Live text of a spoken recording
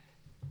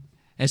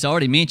As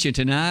already mentioned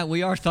tonight,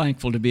 we are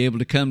thankful to be able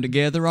to come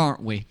together,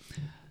 aren't we?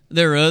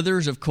 There are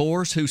others, of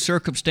course, whose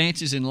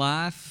circumstances in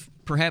life,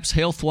 perhaps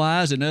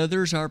health-wise and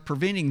others, are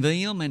preventing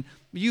them, and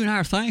you and I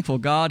are thankful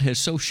God has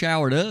so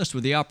showered us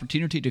with the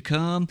opportunity to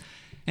come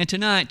and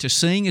tonight to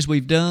sing as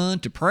we've done,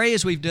 to pray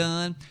as we've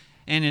done,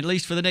 and at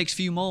least for the next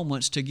few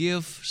moments to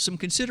give some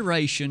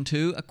consideration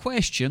to a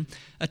question,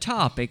 a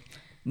topic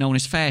known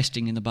as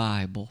fasting in the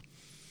Bible.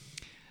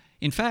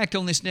 In fact,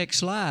 on this next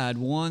slide,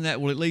 one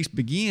that will at least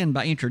begin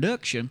by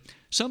introduction,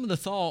 some of the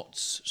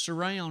thoughts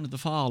surround the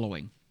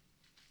following.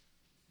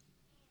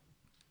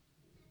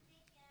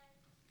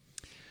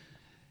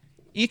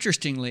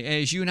 Interestingly,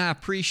 as you and I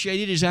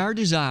appreciate, it is our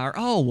desire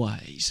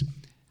always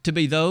to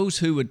be those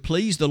who would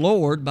please the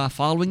Lord by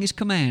following His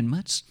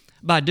commandments,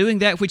 by doing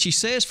that which He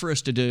says for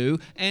us to do,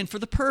 and for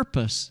the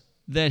purpose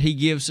that He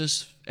gives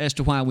us as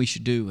to why we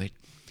should do it.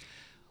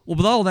 Well,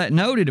 with all that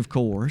noted, of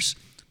course,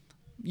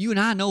 you and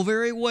I know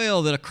very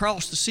well that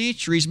across the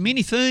centuries,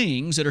 many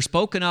things that are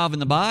spoken of in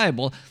the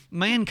Bible,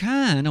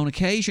 mankind on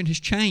occasion has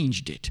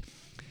changed it.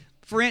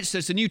 For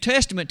instance, the New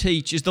Testament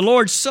teaches the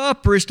Lord's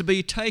Supper is to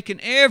be taken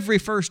every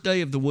first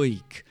day of the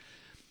week.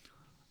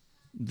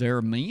 There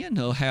are men,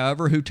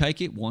 however, who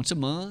take it once a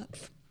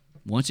month,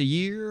 once a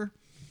year.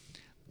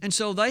 And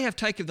so they have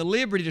taken the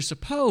liberty to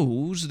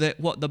suppose that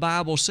what the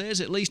Bible says,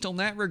 at least on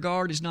that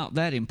regard, is not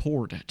that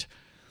important.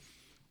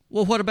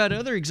 Well, what about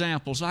other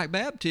examples like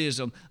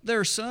baptism? There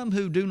are some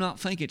who do not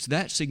think it's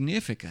that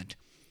significant,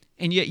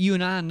 and yet you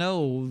and I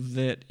know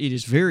that it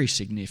is very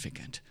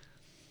significant.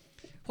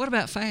 What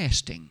about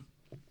fasting?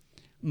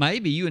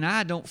 Maybe you and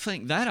I don't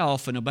think that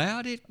often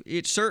about it.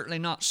 It's certainly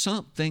not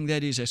something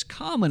that is as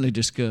commonly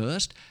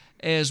discussed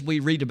as we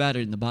read about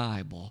it in the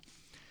Bible.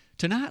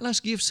 Tonight,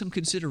 let's give some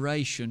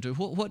consideration to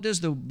what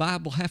does the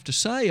Bible have to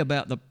say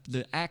about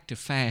the act of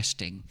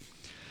fasting.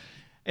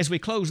 As we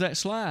close that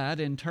slide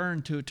and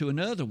turn to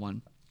another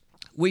one,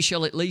 we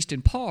shall at least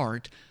in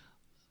part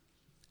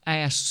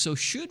ask, so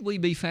should we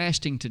be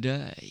fasting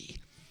today?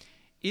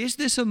 Is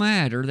this a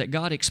matter that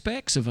God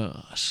expects of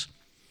us?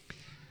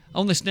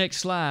 On this next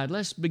slide,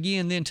 let's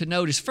begin then to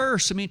notice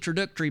first some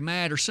introductory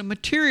matter, some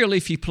material,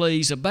 if you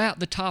please, about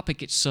the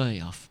topic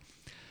itself.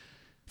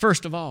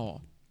 First of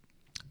all,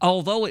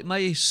 although it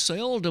may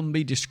seldom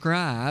be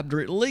described or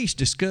at least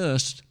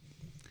discussed,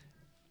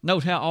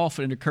 note how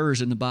often it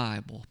occurs in the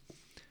Bible.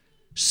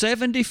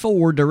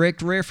 74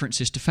 direct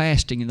references to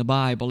fasting in the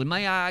Bible. And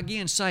may I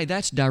again say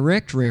that's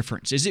direct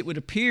references. It would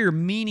appear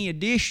many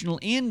additional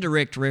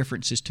indirect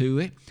references to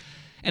it.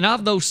 And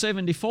of those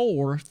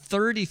 74,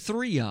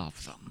 33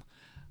 of them,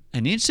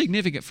 an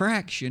insignificant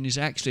fraction, is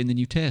actually in the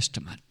New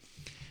Testament.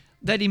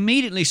 That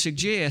immediately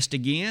suggests,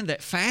 again,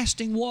 that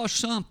fasting was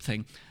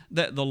something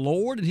that the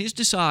Lord and His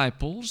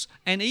disciples,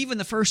 and even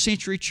the first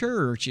century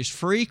church, is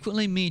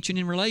frequently mentioned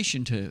in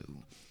relation to.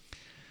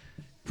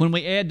 When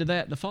we add to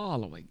that the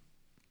following,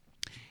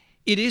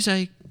 it is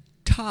a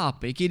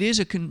topic, it is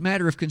a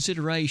matter of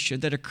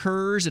consideration that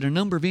occurs in a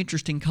number of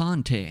interesting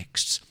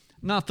contexts,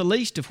 not the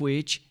least of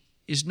which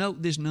is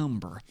note this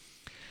number.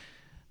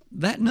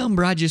 That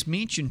number I just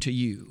mentioned to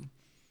you,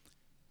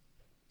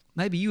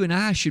 maybe you and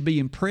I should be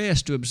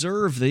impressed to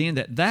observe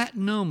then that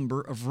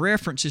number of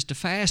references to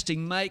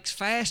fasting makes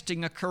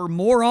fasting occur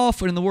more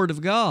often in the Word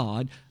of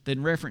God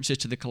than references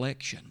to the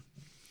collection.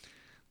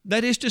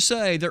 That is to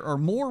say, there are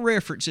more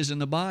references in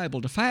the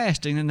Bible to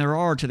fasting than there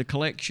are to the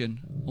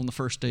collection on the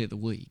first day of the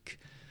week.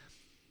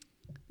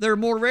 There are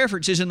more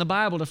references in the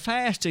Bible to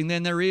fasting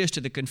than there is to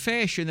the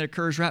confession that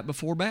occurs right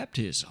before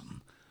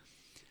baptism.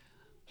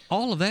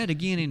 All of that,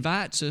 again,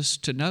 invites us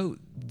to note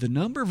the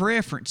number of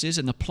references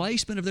and the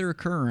placement of their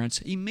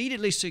occurrence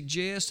immediately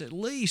suggests at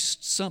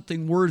least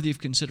something worthy of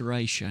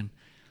consideration.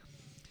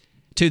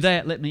 To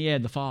that, let me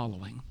add the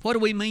following. What do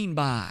we mean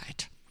by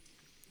it?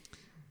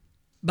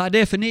 By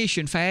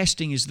definition,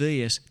 fasting is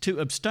this: to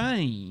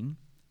abstain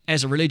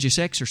as a religious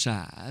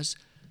exercise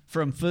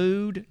from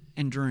food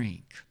and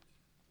drink.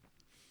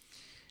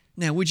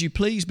 Now, would you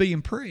please be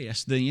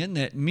impressed then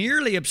that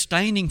merely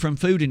abstaining from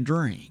food and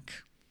drink,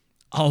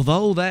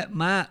 although that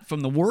might,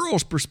 from the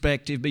world's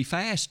perspective, be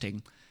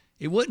fasting,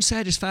 it wouldn't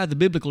satisfy the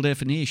biblical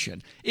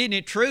definition. Isn't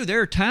it true? There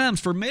are times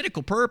for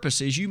medical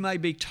purposes you may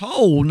be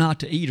told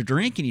not to eat or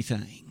drink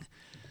anything.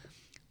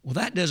 Well,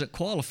 that doesn't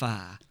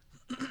qualify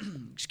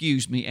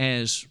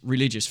as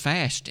religious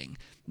fasting.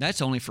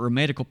 That's only for a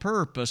medical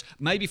purpose,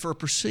 maybe for a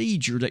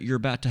procedure that you're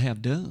about to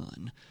have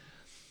done.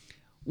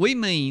 We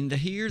mean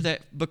here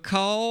that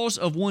because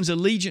of one's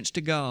allegiance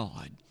to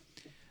God,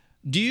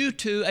 due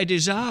to a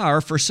desire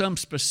for some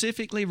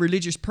specifically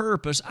religious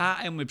purpose,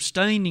 I am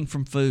abstaining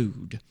from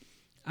food.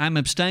 I'm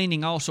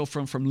abstaining also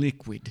from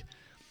liquid.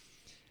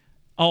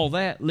 All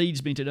that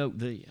leads me to note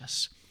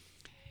this.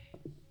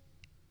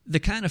 The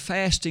kind of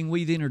fasting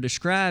we then are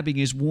describing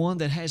is one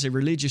that has a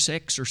religious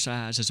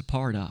exercise as a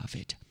part of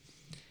it.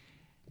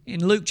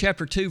 In Luke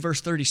chapter 2,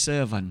 verse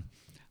 37,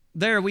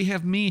 there we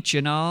have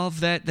mention of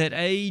that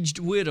aged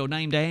widow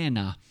named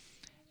Anna.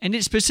 And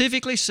it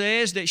specifically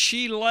says that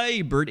she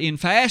labored in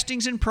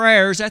fastings and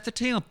prayers at the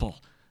temple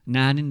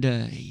night and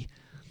day.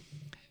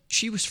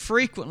 She was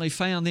frequently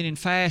found then in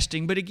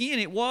fasting, but again,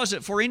 it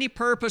wasn't for any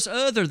purpose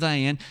other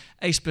than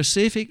a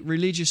specific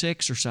religious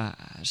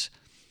exercise.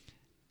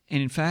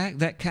 And in fact,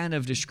 that kind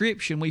of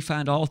description we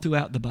find all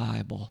throughout the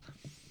Bible.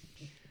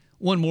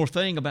 One more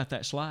thing about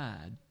that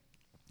slide.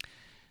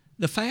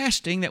 The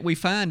fasting that we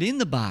find in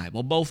the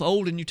Bible, both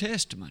Old and New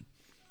Testament,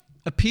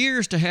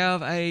 appears to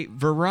have a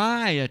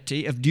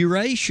variety of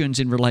durations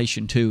in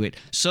relation to it.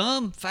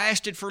 Some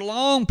fasted for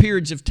long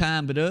periods of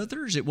time, but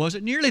others, it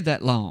wasn't nearly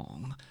that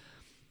long.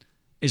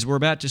 As we're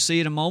about to see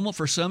in a moment,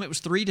 for some it was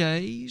 3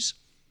 days.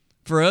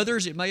 For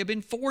others, it may have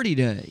been 40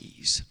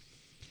 days.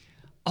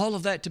 All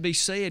of that to be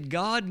said,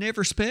 God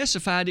never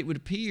specified, it would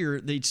appear,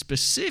 the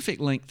specific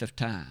length of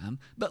time,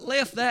 but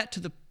left that to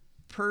the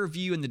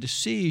purview and the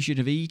decision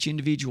of each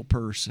individual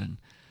person.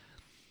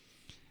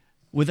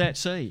 With that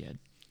said,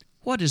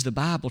 what does the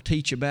Bible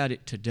teach about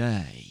it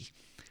today?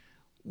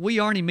 We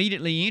aren't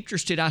immediately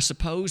interested, I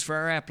suppose, for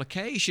our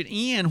application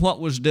in what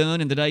was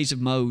done in the days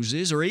of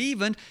Moses or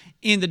even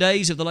in the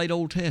days of the late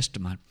Old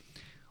Testament.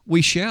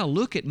 We shall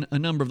look at a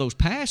number of those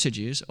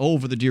passages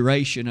over the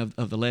duration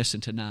of the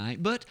lesson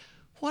tonight, but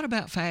what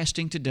about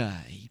fasting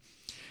today?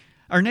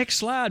 Our next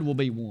slide will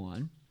be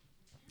one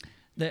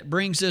that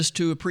brings us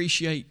to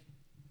appreciate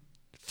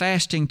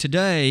fasting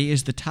today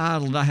is the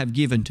title that I have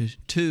given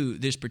to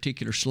this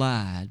particular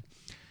slide.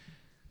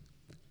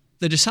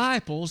 The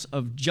disciples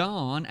of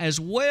John, as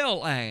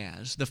well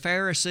as the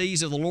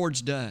Pharisees of the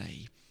Lord's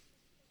day,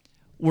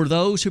 were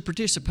those who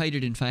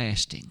participated in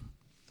fasting.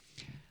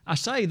 I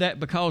say that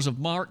because of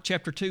Mark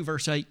chapter 2,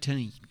 verse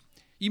 18.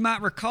 You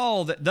might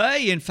recall that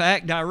they, in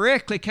fact,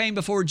 directly came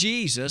before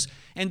Jesus,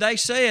 and they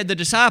said, the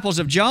disciples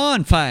of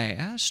John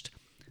fast,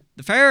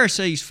 the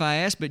Pharisees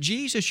fast, but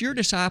Jesus, your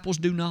disciples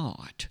do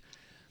not.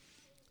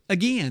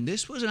 Again,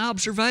 this was an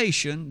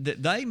observation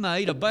that they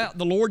made about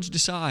the Lord's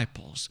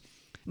disciples.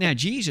 Now,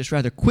 Jesus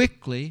rather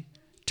quickly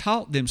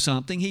taught them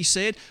something. He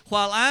said,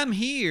 while I'm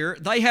here,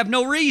 they have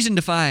no reason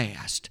to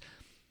fast.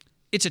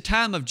 It's a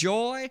time of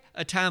joy,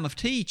 a time of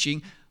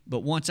teaching,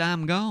 but once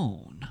I'm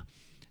gone,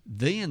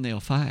 then they'll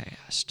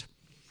fast.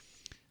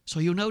 So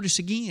you'll notice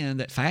again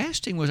that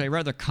fasting was a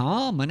rather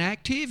common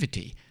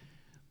activity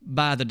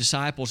by the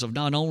disciples of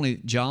not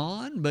only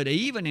John, but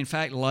even, in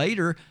fact,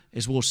 later,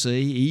 as we'll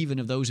see, even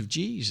of those of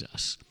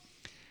Jesus.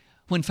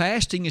 When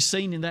fasting is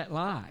seen in that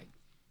light,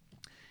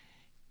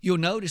 you'll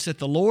notice that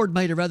the Lord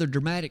made a rather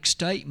dramatic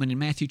statement in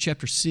Matthew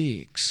chapter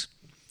 6.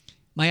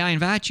 May I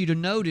invite you to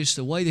notice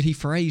the way that He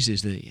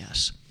phrases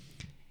this.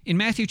 In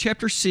Matthew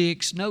chapter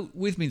 6, note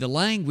with me the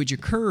language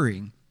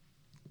occurring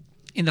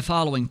in the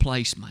following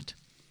placement.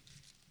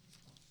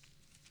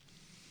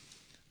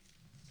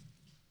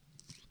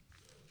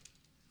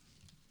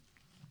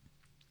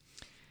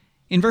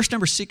 In verse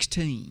number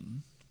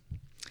 16,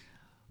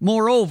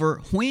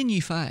 moreover, when ye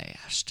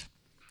fast,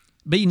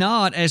 be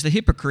not as the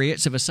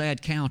hypocrites of a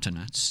sad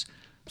countenance,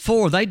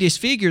 for they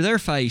disfigure their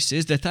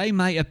faces, that they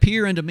may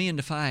appear unto men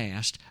to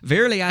fast.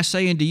 Verily I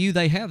say unto you,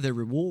 they have their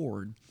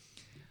reward.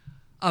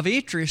 Of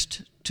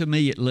interest to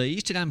me at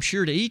least, and I'm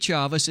sure to each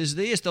of us, is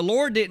this. The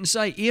Lord didn't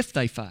say if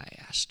they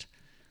fast.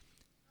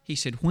 He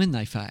said when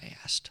they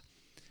fast,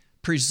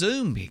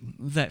 presuming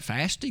that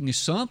fasting is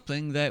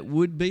something that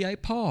would be a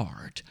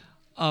part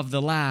of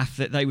the life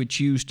that they would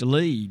choose to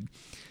lead.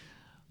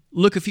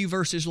 Look a few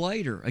verses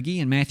later,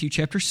 again, Matthew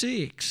chapter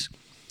 6,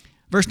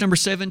 verse number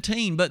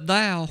 17, but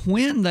thou,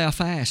 when thou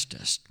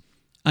fastest,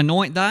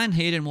 anoint thine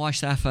head and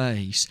wash thy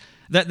face,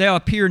 that thou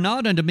appear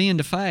not unto men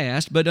to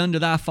fast, but unto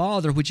thy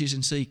Father which is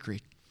in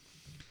secret.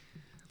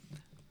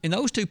 In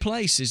those two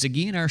places,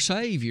 again, our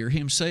Savior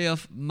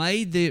Himself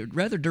made the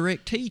rather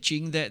direct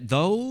teaching that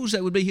those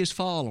that would be His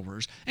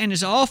followers, and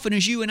as often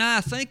as you and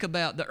I think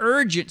about the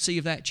urgency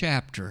of that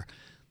chapter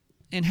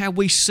and how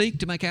we seek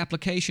to make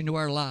application to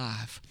our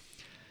life,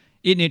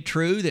 isn't it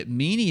true that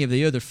many of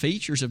the other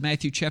features of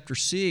Matthew chapter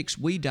 6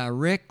 we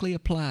directly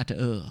apply to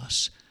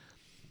us?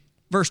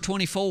 Verse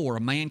 24,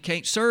 a man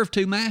can't serve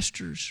two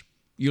masters.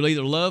 You'll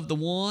either love the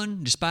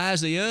one,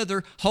 despise the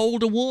other, hold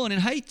to one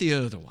and hate the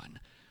other one.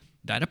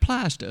 That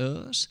applies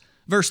to us.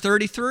 Verse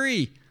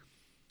 33,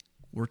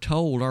 we're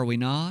told, are we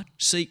not?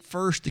 Seek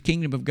first the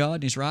kingdom of God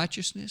and His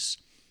righteousness.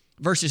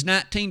 Verses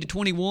 19 to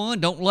 21,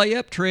 don't lay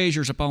up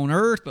treasures upon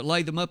earth, but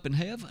lay them up in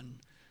heaven.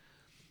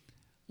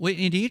 Well,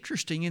 it's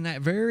interesting, in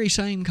that very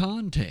same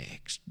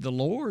context, the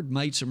Lord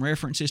made some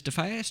references to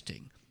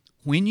fasting.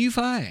 When you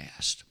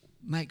fast,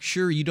 make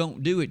sure you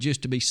don't do it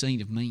just to be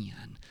seen of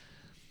men.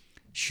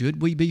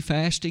 Should we be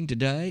fasting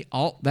today?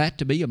 Ought that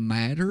to be a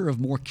matter of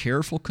more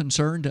careful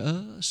concern to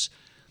us?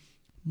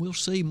 We'll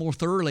see more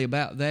thoroughly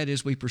about that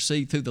as we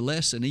proceed through the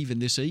lesson, even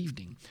this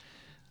evening.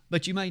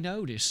 But you may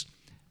notice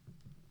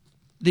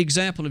the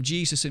example of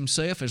Jesus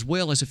Himself as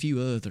well as a few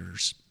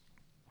others.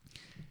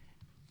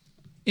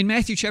 In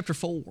Matthew chapter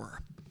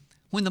 4,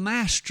 when the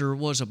Master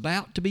was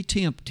about to be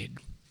tempted,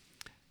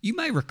 you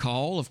may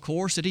recall, of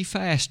course, that He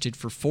fasted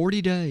for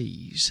 40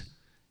 days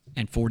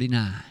and 40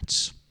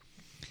 nights.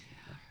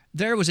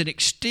 There was an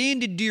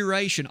extended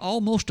duration,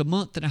 almost a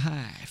month and a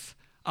half,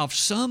 of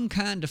some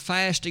kind of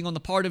fasting on the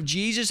part of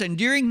Jesus. And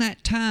during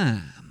that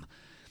time,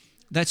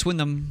 that's when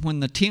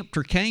the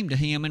tempter came to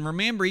him. And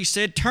remember, he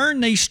said,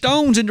 "Turn these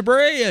stones into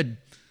bread."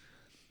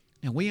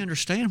 Now, we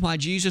understand why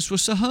Jesus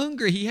was so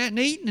hungry. He hadn't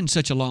eaten in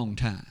such a long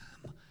time.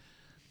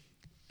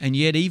 And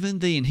yet, even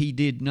then, he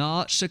did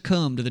not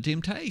succumb to the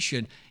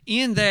temptation,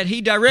 in that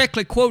he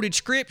directly quoted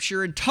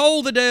Scripture and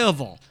told the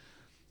devil,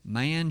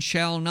 "Man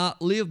shall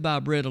not live by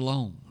bread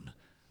alone,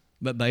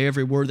 but by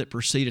every word that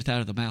proceedeth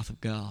out of the mouth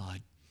of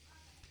God."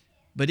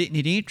 But isn't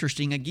it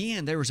interesting?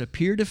 Again, there was a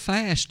period of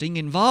fasting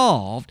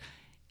involved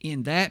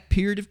in that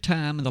period of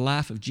time in the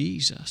life of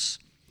Jesus.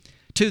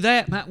 To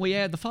that, might we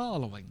add the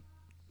following.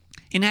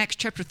 In Acts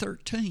chapter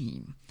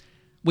 13,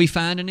 we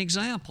find an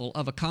example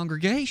of a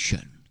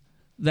congregation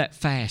that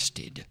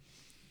fasted.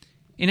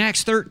 In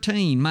Acts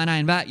 13, might I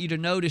invite you to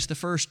notice the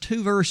first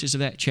 2 verses of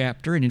that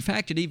chapter, and in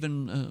fact it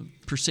even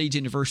proceeds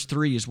into verse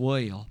 3 as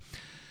well.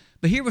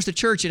 But here was the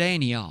church at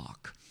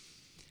Antioch.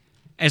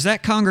 As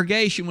that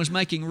congregation was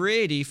making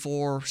ready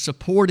for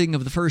supporting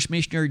of the first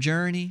missionary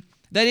journey,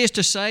 that is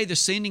to say, the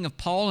sending of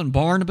Paul and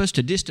Barnabas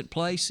to distant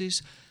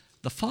places,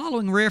 the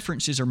following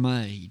references are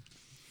made.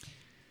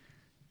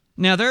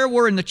 "Now there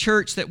were in the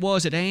church that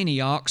was at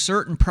Antioch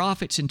certain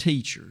prophets and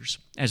teachers,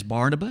 as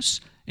Barnabas,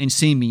 and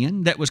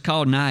Simeon, that was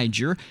called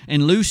Niger,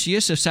 and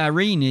Lucius of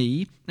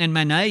Cyrene, and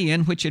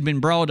Manaen, which had been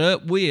brought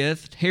up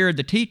with Herod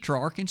the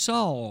Tetrarch and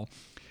Saul.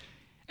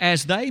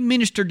 As they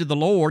ministered to the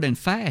Lord and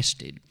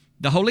fasted,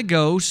 the Holy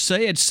Ghost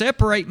said,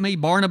 Separate me,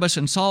 Barnabas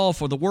and Saul,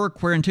 for the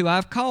work whereunto I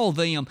have called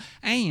them.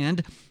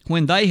 And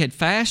when they had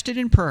fasted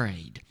and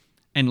prayed,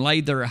 and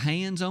laid their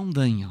hands on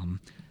them,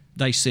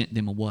 they sent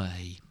them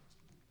away."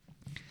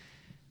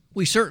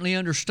 We certainly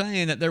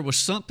understand that there was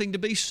something to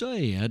be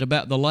said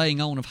about the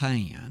laying on of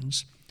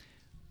hands.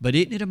 But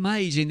isn't it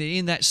amazing that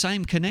in that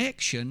same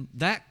connection,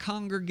 that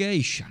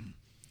congregation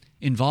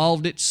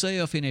involved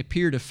itself in a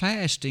period of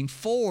fasting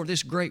for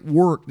this great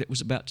work that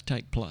was about to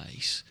take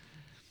place?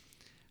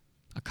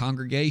 A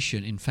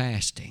congregation in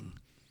fasting.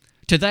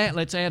 To that,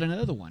 let's add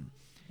another one.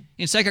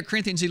 In 2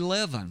 Corinthians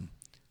 11,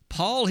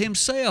 Paul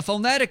himself,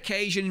 on that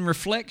occasion, in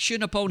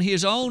reflection upon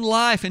his own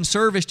life and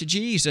service to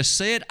Jesus,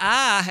 said,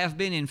 "I have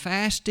been in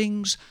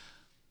fastings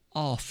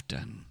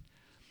often."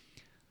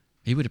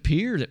 It would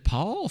appear that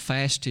Paul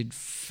fasted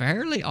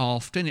fairly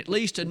often, at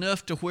least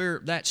enough to where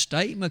that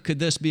statement could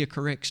thus be a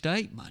correct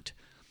statement.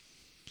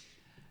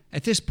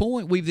 At this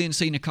point, we've then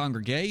seen a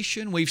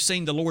congregation, we've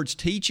seen the Lord's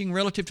teaching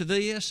relative to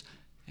this,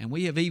 and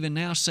we have even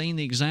now seen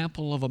the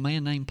example of a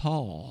man named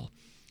Paul.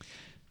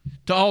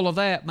 To all of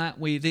that, might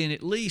we then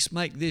at least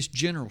make this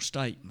general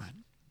statement?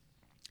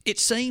 It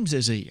seems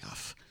as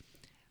if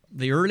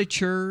the early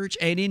church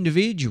and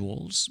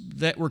individuals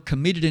that were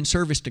committed in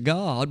service to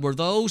God were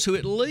those who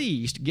at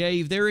least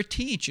gave their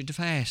attention to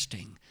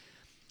fasting.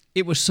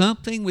 It was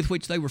something with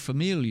which they were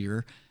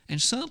familiar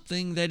and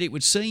something that it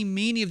would seem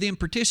many of them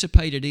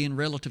participated in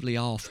relatively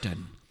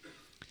often.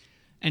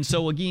 And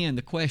so again,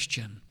 the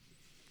question,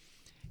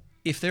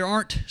 if there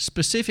aren't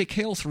specific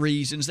health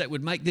reasons that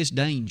would make this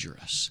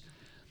dangerous,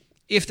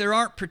 if there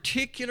aren't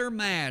particular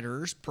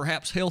matters,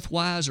 perhaps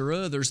health-wise or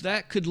others,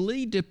 that could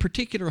lead to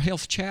particular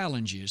health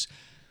challenges,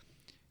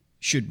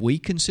 should we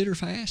consider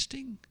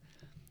fasting?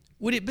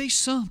 Would it be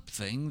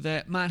something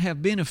that might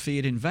have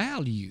benefit and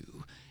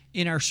value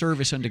in our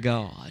service unto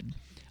God?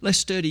 Let's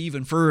study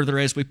even further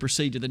as we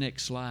proceed to the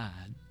next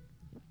slide.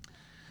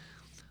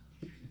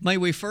 May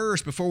we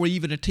first, before we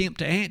even attempt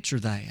to answer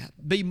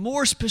that, be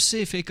more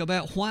specific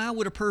about why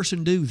would a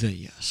person do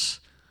this?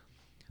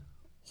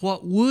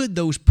 What would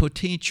those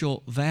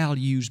potential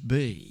values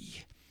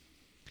be?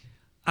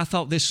 I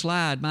thought this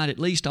slide might at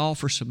least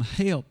offer some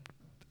help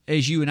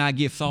as you and I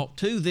give thought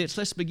to this.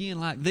 Let's begin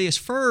like this.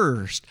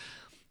 First,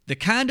 the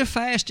kind of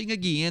fasting,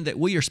 again, that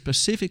we are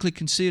specifically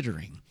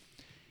considering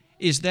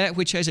is that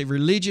which has a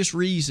religious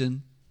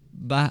reason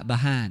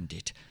behind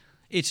it.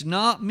 It's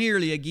not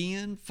merely,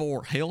 again,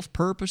 for health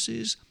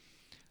purposes.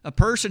 A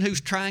person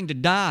who's trying to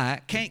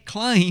diet can't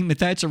claim that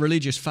that's a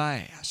religious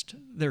fast.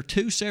 They're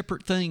two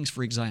separate things,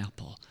 for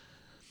example.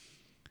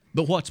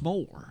 But what's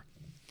more,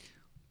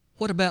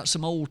 what about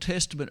some Old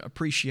Testament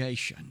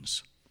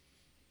appreciations?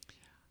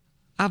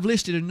 I've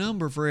listed a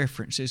number of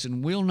references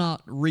and will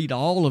not read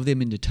all of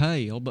them in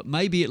detail, but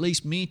maybe at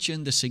least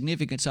mention the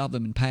significance of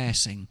them in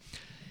passing.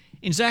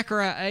 In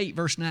Zechariah 8,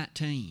 verse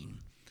 19,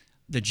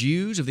 the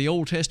Jews of the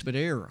Old Testament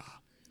era,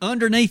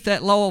 underneath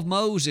that law of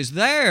Moses,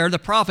 there the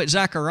prophet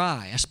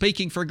Zechariah,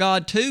 speaking for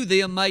God to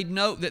them, made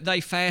note that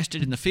they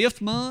fasted in the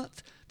 5th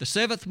month, the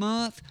 7th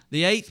month,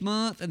 the 8th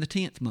month, and the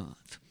 10th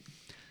month.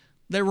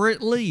 There were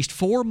at least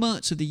 4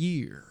 months of the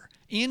year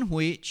in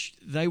which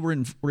they were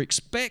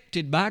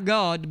expected by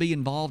God to be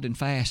involved in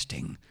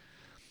fasting.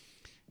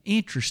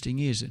 Interesting,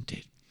 isn't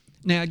it?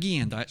 Now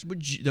again,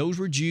 those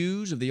were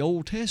Jews of the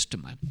Old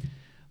Testament.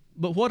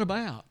 But what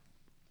about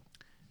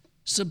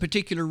some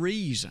particular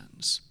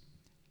reasons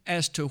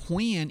as to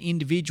when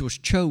individuals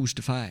chose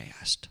to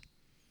fast?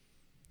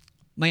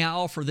 May I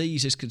offer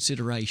these as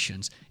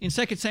considerations? In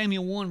 2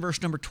 Samuel 1,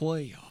 verse number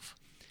 12,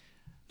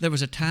 there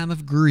was a time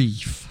of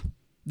grief.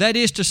 That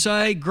is to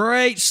say,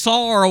 great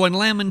sorrow and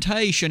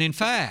lamentation. In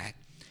fact,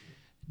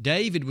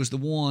 David was the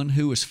one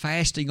who was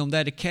fasting on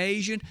that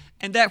occasion,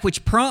 and that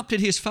which prompted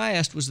his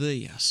fast was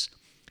this.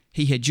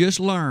 He had just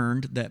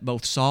learned that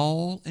both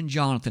Saul and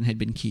Jonathan had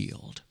been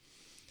killed.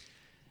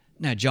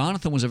 Now,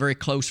 Jonathan was a very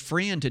close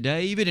friend to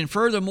David, and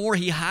furthermore,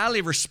 he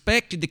highly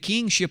respected the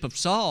kingship of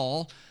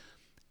Saul.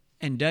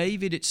 And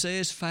David, it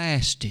says,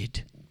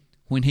 fasted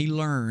when he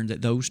learned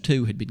that those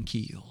two had been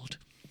killed.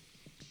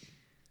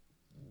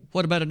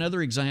 What about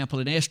another example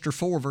in Esther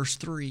 4, verse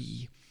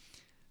 3?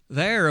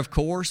 There, of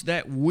course,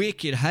 that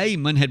wicked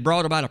Haman had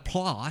brought about a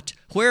plot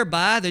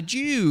whereby the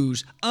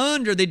Jews,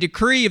 under the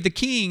decree of the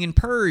king in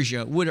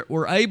Persia,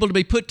 were able to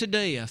be put to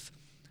death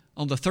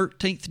on the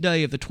 13th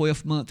day of the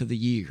 12th month of the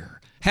year.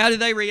 How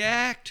did they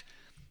react?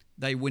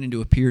 They went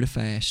into a period of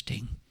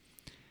fasting.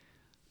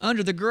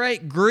 Under the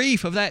great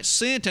grief of that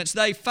sentence,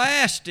 they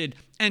fasted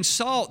and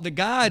sought the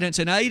guidance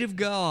and aid of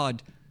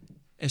God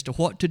as to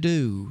what to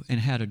do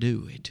and how to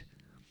do it.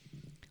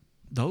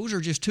 Those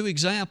are just two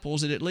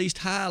examples that at least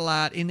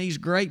highlight in these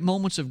great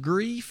moments of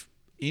grief,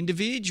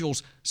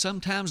 individuals,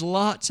 sometimes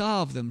lots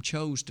of them,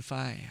 chose to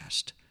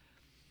fast.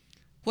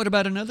 What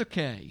about another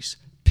case?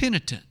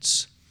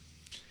 Penitence.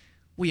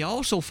 We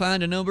also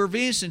find a number of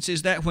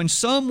instances that when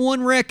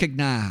someone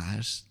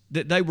recognized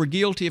that they were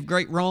guilty of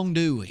great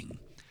wrongdoing,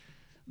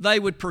 they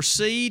would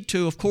proceed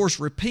to, of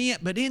course,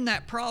 repent, but in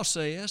that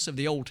process, of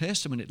the Old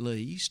Testament at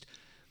least,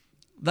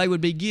 they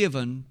would be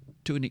given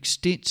to an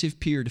extensive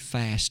period of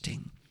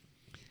fasting.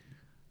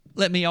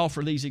 Let me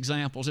offer these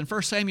examples. In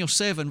 1 Samuel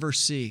 7, verse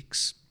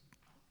 6,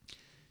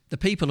 the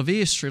people of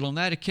Israel on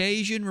that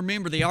occasion,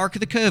 remember the Ark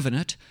of the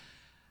Covenant,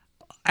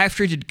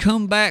 after it had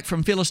come back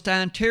from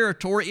Philistine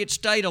territory, it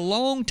stayed a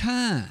long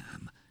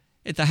time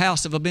at the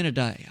house of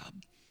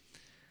Abinadab.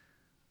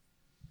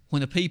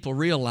 When the people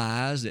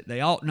realized that they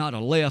ought not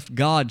have left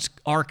God's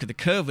Ark of the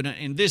Covenant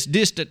in this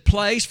distant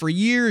place for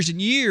years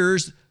and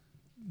years,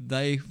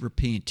 they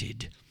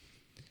repented.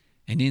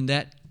 And in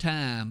that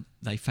time,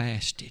 they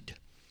fasted.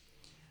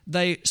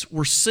 They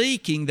were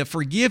seeking the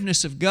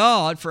forgiveness of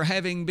God for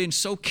having been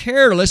so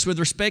careless with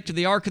respect to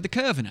the Ark of the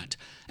Covenant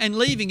and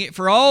leaving it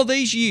for all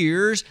these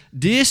years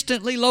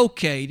distantly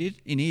located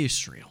in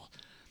Israel.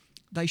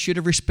 They should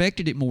have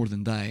respected it more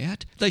than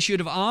that. They should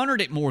have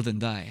honored it more than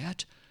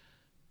that.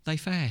 They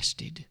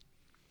fasted.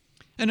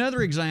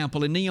 Another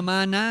example in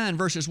Nehemiah 9,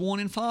 verses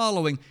 1 and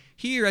following.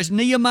 Here, as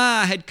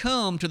Nehemiah had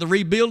come to the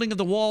rebuilding of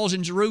the walls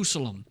in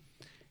Jerusalem,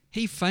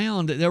 he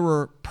found that there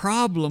were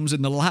problems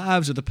in the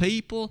lives of the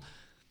people.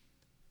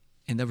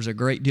 And there was a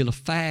great deal of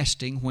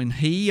fasting when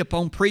he,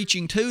 upon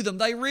preaching to them,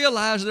 they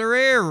realized their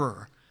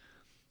error.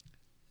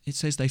 It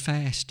says they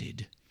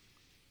fasted.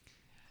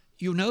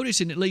 You'll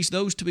notice in at least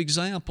those two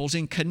examples,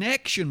 in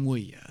connection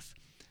with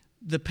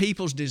the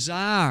people's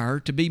desire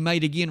to be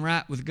made again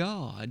right with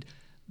God,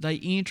 they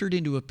entered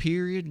into a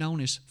period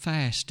known as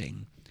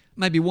fasting.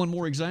 Maybe one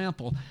more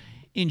example.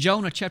 In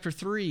Jonah chapter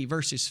 3,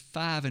 verses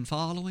 5 and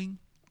following,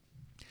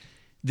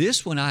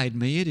 this one, I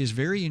admit, is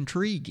very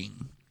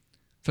intriguing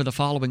for the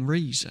following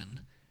reason.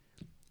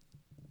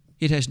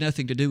 It has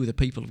nothing to do with the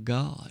people of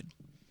God.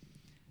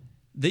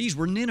 These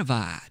were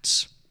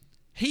Ninevites,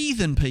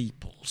 heathen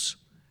peoples.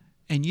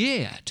 And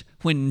yet,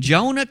 when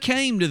Jonah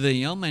came to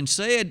them and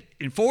said,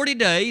 in 40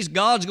 days,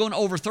 God's going to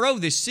overthrow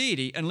this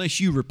city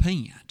unless you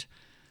repent,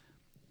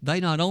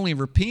 they not only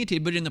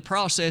repented, but in the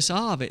process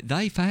of it,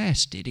 they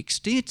fasted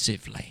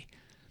extensively.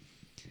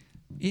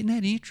 Isn't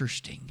that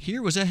interesting?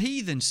 Here was a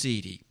heathen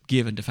city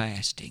given to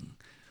fasting.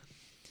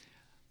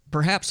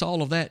 Perhaps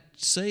all of that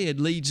said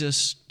leads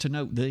us to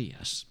note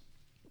this.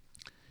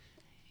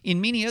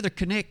 In many other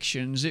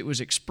connections, it was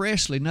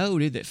expressly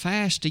noted that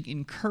fasting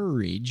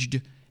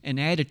encouraged an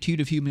attitude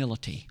of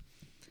humility.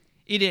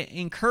 It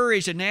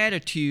encouraged an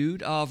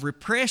attitude of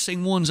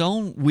repressing one's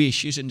own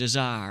wishes and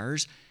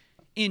desires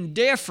in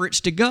deference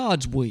to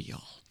God's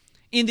will.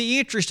 In the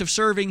interest of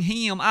serving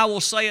Him, I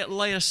will say it,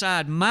 lay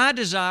aside my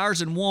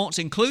desires and wants,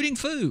 including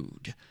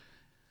food,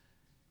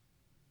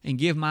 and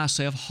give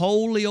myself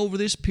wholly over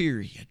this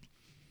period.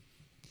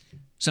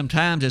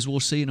 Sometimes, as we'll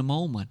see in a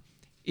moment,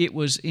 it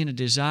was in a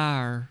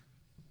desire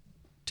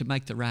to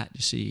make the right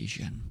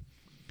decision.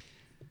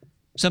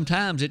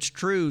 Sometimes it's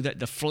true that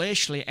the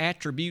fleshly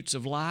attributes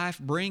of life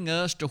bring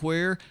us to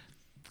where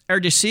our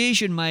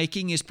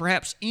decision-making is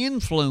perhaps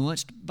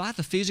influenced by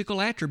the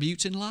physical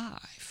attributes in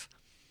life.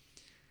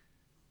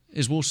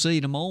 As we'll see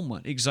in a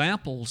moment,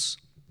 examples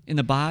in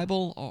the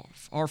Bible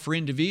are for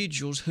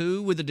individuals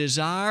who, with a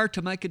desire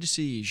to make a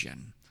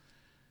decision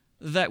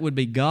that would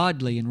be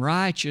godly and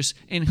righteous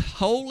and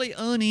wholly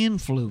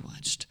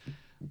uninfluenced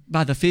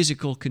by the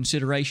physical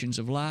considerations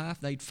of life,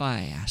 they'd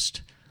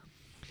fast.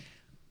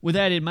 With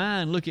that in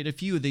mind, look at a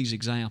few of these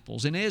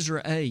examples. In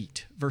Ezra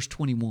 8, verse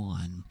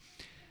 21,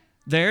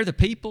 there the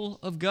people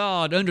of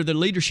God, under the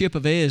leadership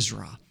of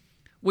Ezra,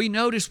 we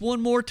notice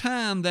one more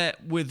time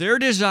that with their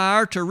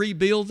desire to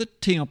rebuild the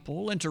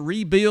temple and to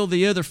rebuild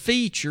the other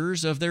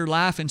features of their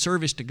life and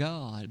service to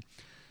God,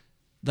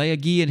 they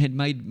again had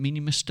made many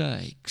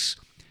mistakes.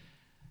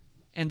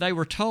 and they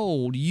were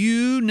told,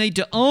 you need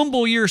to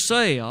humble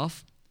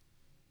yourself,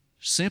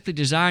 simply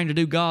desiring to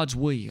do God's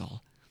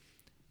will.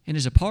 And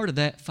as a part of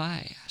that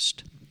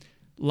fast,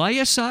 lay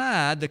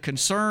aside the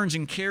concerns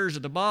and cares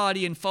of the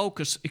body and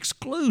focus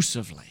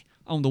exclusively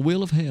on the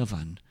will of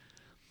heaven.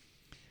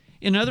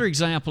 Another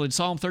example in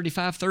Psalm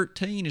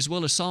 35:13 as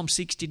well as Psalm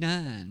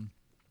 69,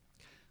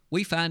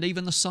 we find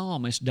even the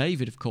psalmist,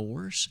 David, of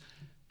course,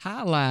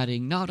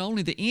 highlighting not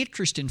only the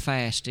interest in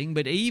fasting,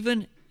 but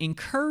even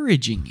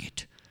encouraging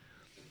it.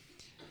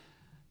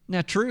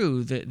 Now,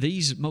 true that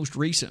these most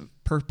recent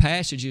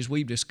passages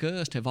we've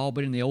discussed have all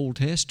been in the Old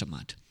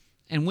Testament,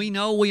 and we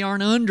know we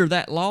aren't under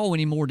that law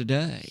anymore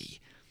today.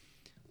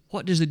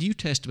 What does the New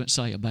Testament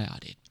say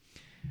about it?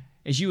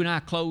 As you and I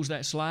close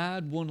that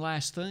slide, one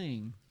last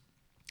thing.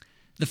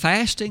 The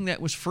fasting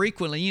that was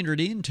frequently entered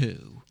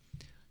into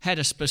had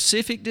a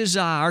specific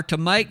desire to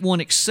make one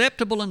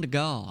acceptable unto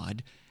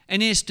God,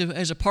 and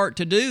as a part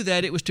to do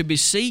that, it was to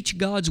beseech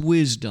God's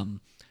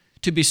wisdom,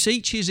 to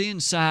beseech His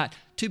insight,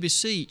 to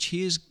beseech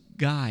His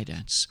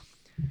guidance.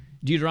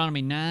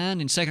 Deuteronomy 9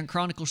 and 2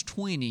 Chronicles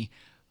 20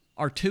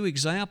 are two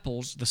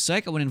examples, the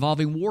second one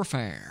involving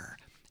warfare.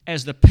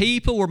 As the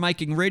people were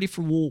making ready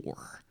for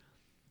war,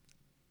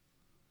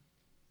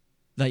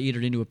 they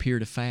entered into a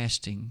period of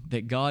fasting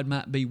that God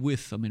might be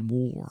with them in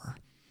war.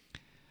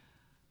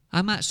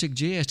 I might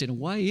suggest, in a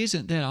way,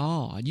 isn't that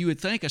odd? You would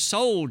think a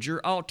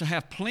soldier ought to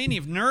have plenty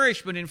of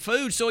nourishment and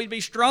food so he'd be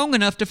strong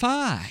enough to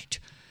fight.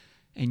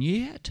 And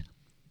yet,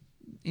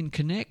 in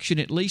connection,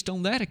 at least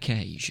on that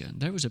occasion,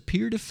 there was a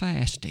period of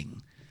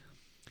fasting.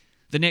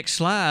 The next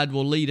slide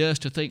will lead us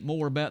to think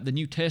more about the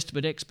New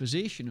Testament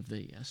exposition of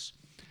this,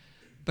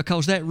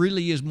 because that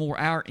really is more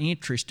our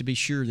interest, to be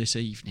sure, this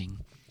evening.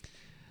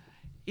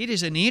 It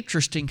is an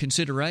interesting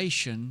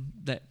consideration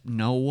that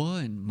Noah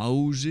and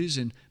Moses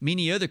and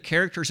many other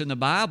characters in the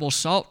Bible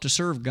sought to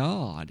serve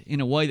God in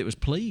a way that was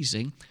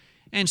pleasing,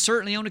 and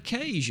certainly on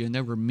occasion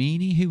there were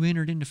many who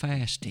entered into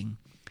fasting.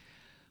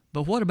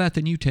 But what about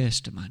the New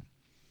Testament?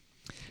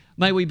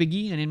 May we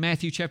begin in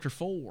Matthew chapter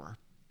 4.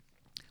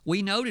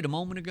 We noted a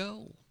moment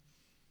ago,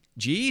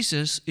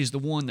 Jesus is the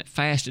one that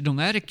fasted on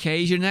that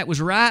occasion. That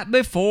was right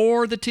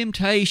before the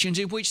temptations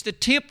in which the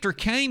tempter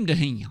came to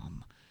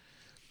Him.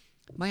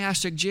 May I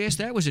suggest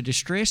that was a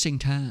distressing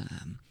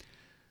time.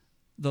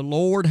 The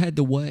Lord had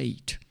the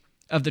weight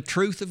of the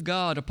truth of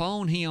God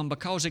upon Him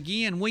because,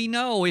 again, we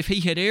know if He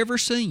had ever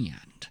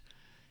sinned,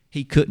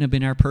 He couldn't have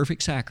been our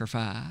perfect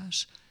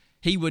sacrifice.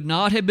 He would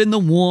not have been the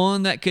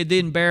one that could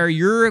then bear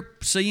your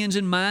sins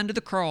and mine to the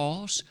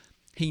cross.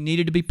 He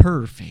needed to be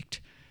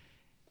perfect.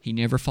 He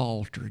never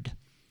faltered.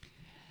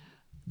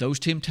 Those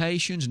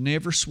temptations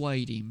never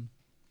swayed Him.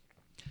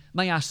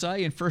 May I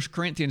say in 1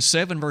 Corinthians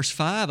 7 verse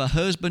 5, a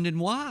husband and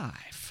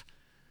wife,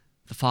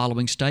 the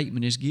following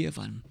statement is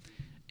given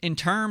in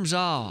terms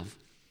of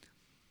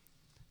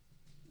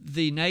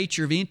the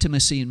nature of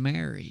intimacy in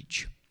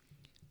marriage.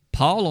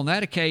 Paul on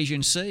that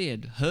occasion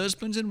said,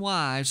 husbands and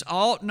wives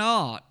ought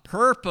not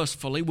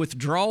purposefully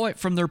withdraw it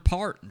from their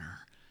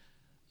partner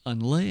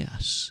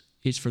unless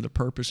it's for the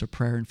purpose of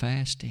prayer and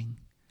fasting.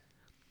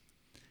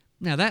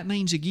 Now that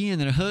means again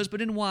that a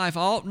husband and wife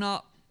ought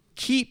not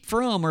keep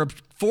from or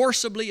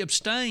forcibly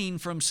abstain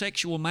from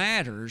sexual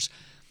matters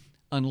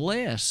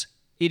unless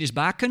it is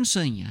by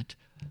consent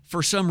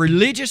for some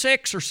religious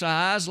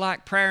exercise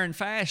like prayer and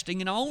fasting,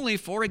 and only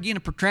for, again,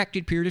 a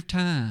protracted period of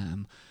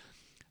time.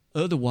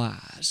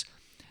 Otherwise,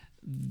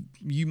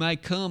 you may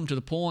come to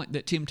the point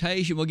that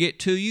temptation will get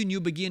to you and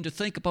you'll begin to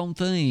think upon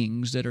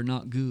things that are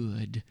not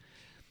good.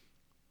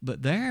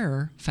 But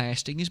there,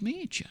 fasting is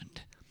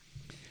mentioned.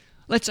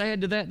 Let's add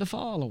to that the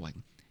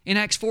following. In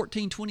Acts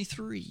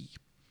 14:23,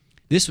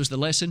 this was the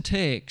lesson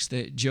text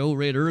that Joe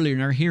read earlier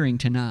in our hearing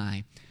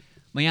tonight.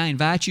 May I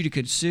invite you to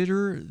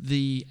consider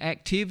the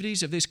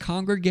activities of this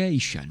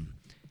congregation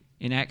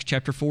in Acts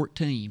chapter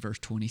 14, verse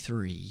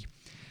 23.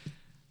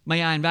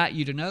 May I invite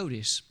you to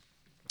notice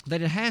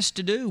that it has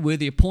to do with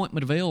the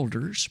appointment of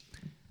elders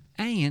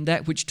and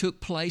that which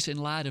took place in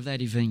light of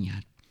that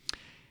event.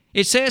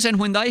 It says, and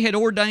when they had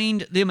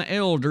ordained them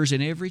elders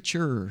in every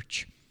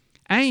church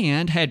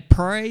and had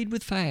prayed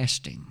with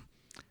fasting,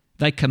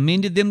 they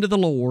commended them to the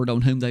Lord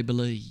on whom they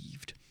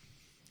believed.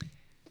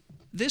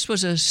 This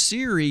was a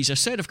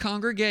set of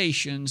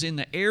congregations in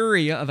the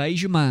area of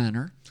Asia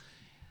Minor.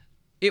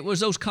 It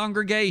was those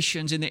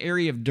congregations in the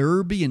area of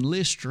Derbe and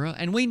Lystra,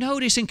 and we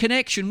notice in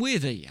connection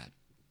with it,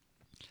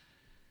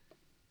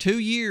 2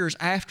 years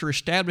after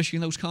establishing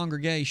those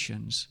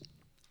congregations,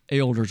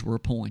 elders were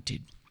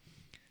appointed.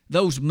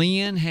 Those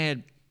men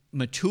had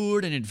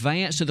matured and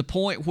advanced to the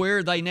point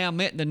where they now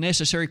met the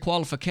necessary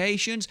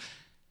qualifications,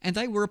 and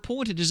they were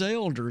appointed as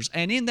elders.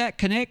 And in that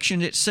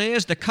connection, it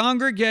says the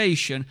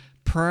congregation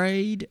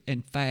prayed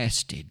and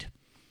fasted.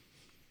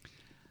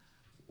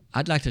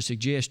 I'd like to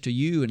suggest to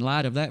you, in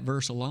light of that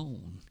verse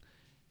alone,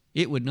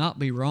 it would not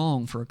be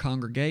wrong for a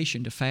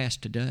congregation to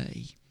fast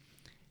today.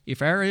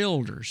 If our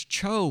elders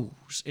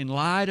chose, in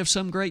light of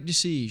some great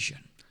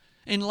decision,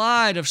 in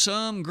light of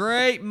some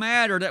great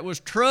matter that was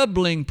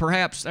troubling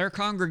perhaps their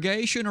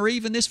congregation or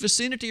even this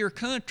vicinity or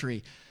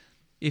country,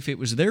 if it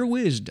was their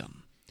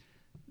wisdom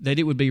that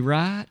it would be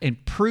right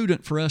and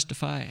prudent for us to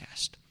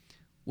fast,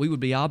 we would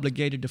be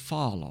obligated to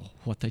follow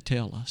what they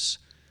tell us.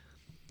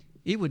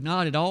 It would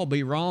not at all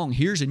be wrong.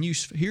 Here's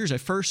a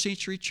first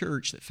century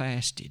church that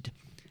fasted.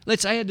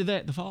 Let's add to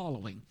that the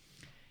following.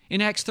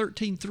 In Acts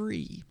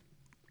 13:3,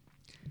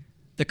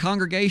 the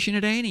congregation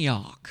at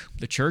Antioch,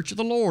 the church of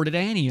the Lord at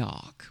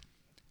Antioch,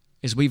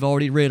 as we've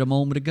already read a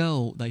moment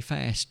ago, they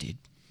fasted.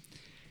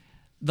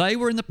 They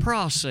were in the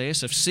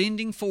process of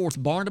sending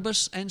forth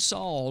Barnabas and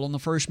Saul on the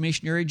first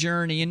missionary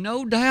journey, and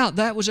no doubt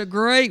that was a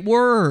great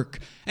work,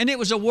 and it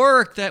was a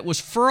work that was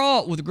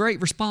fraught with great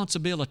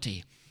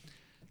responsibility.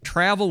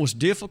 Travel was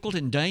difficult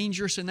and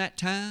dangerous in that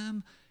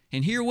time,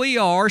 and here we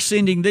are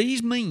sending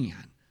these men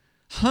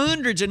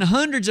hundreds and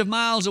hundreds of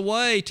miles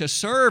away to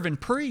serve and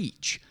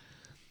preach.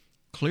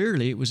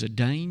 Clearly, it was a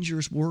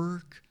dangerous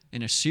work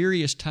and a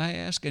serious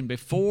task, and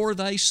before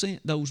they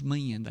sent those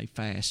men, they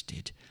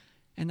fasted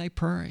and they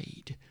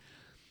prayed.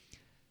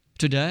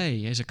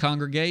 Today, as a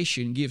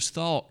congregation gives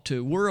thought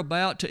to, we're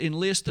about to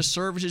enlist the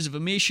services of a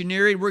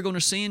missionary, we're going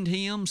to send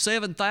him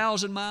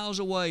 7,000 miles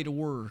away to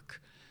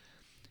work.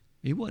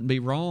 It wouldn't be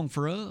wrong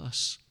for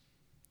us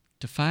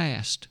to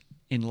fast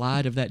in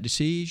light of that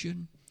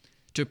decision,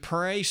 to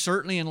pray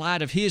certainly in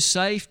light of his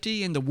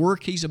safety and the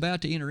work he's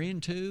about to enter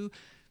into.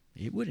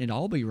 It wouldn't at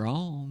all be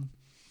wrong.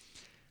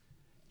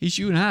 As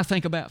you and I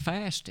think about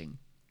fasting,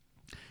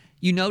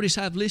 you notice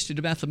I've listed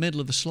about the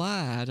middle of the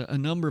slide a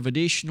number of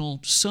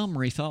additional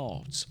summary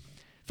thoughts.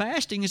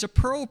 Fasting is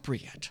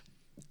appropriate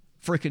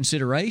for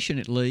consideration,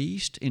 at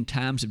least, in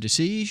times of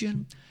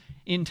decision,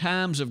 in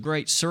times of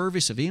great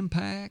service of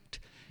impact,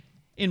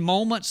 in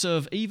moments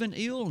of even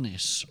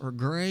illness or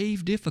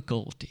grave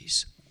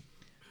difficulties.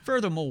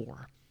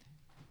 Furthermore,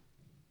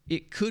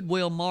 it could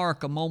well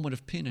mark a moment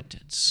of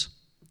penitence.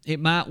 It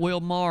might well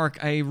mark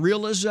a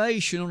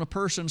realization on a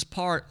person's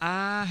part,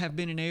 I have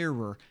been in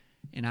error,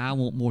 and I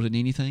want more than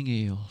anything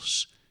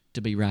else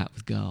to be right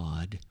with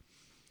God.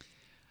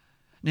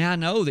 Now, I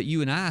know that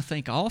you and I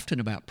think often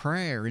about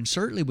prayer, and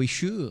certainly we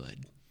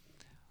should.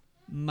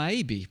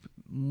 Maybe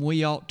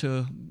we ought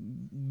to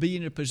be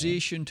in a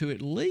position to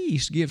at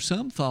least give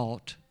some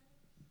thought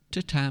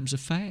to times of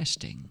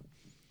fasting.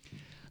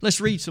 Let's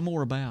read some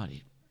more about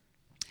it.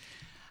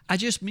 I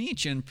just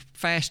mentioned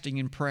fasting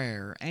and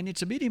prayer, and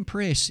it's a bit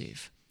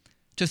impressive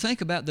to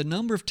think about the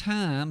number of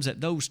times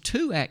that those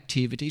two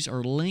activities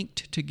are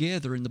linked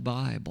together in the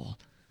Bible,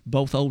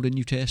 both Old and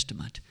New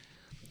Testament.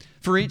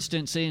 For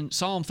instance, in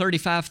Psalm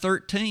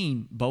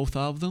 35:13, both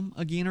of them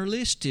again are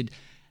listed.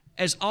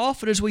 As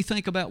often as we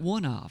think about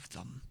one of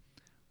them,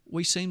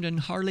 we seem to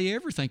hardly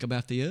ever think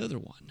about the other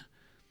one.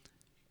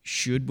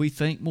 Should we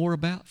think more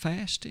about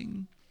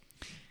fasting?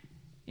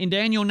 In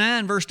Daniel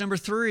 9, verse number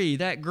 3,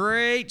 that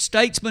great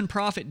statesman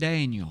prophet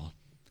Daniel,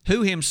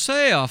 who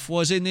himself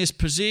was in this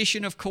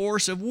position, of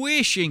course, of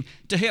wishing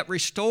to help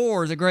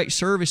restore the great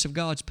service of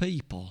God's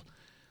people,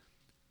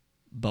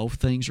 both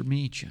things are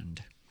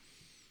mentioned.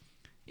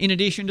 In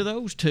addition to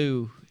those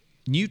two,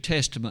 New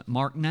Testament,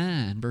 Mark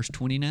 9, verse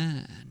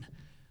 29,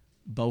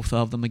 both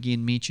of them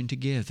again mentioned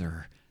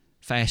together,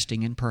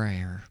 fasting and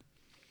prayer.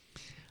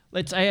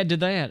 Let's add to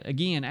that,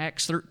 again,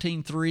 Acts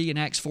 13:3 and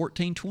Acts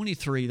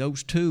 14:23,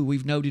 those two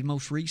we've noted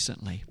most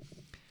recently.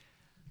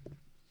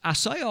 I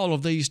say all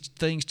of these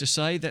things to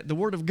say that the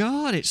Word of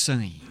God, it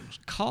seems,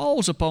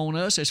 calls upon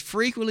us as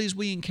frequently as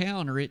we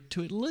encounter it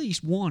to at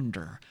least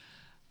wonder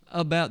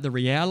about the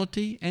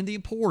reality and the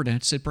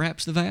importance and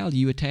perhaps the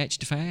value attached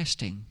to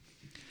fasting.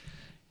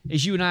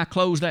 As you and I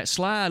close that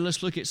slide,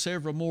 let's look at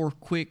several more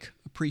quick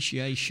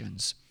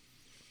appreciations.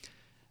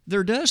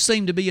 There does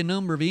seem to be a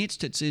number of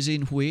instances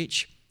in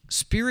which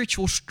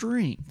spiritual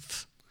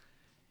strength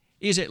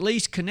is at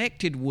least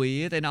connected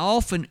with and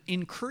often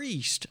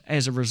increased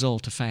as a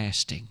result of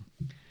fasting.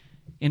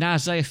 In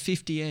Isaiah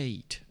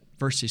 58,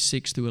 verses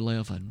 6 through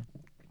 11.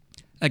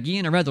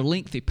 Again, a rather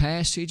lengthy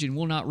passage, and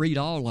we'll not read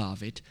all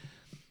of it,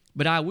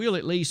 but I will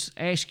at least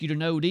ask you to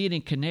note it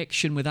in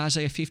connection with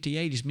Isaiah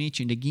 58 is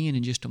mentioned again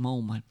in just a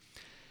moment.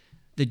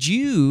 The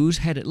Jews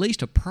had at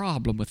least a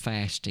problem with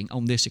fasting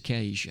on this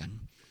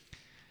occasion.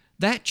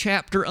 That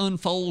chapter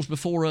unfolds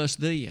before us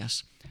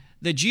this.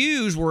 The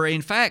Jews were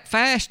in fact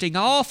fasting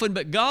often,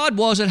 but God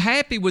wasn't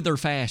happy with their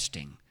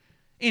fasting.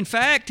 In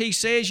fact, He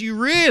says, you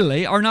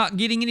really are not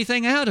getting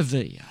anything out of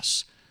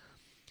this.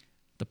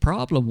 The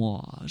problem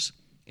was,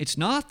 it's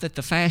not that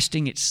the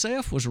fasting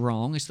itself was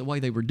wrong, it's the way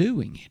they were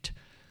doing it.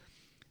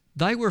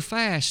 They were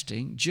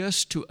fasting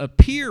just to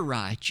appear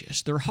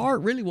righteous. Their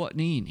heart really wasn't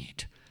in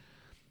it.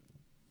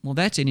 Well,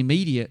 that's an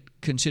immediate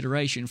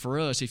consideration for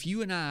us. If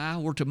you and I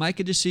were to make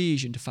a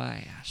decision to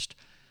fast,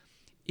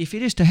 if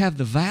it is to have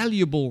the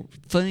valuable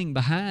thing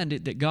behind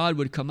it that God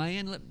would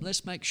command,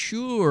 let's make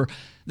sure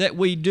that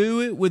we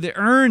do it with the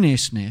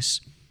earnestness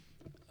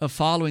of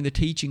following the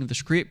teaching of the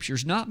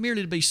Scriptures, not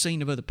merely to be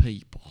seen of other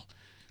people.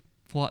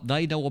 What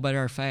they know about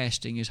our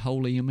fasting is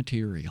wholly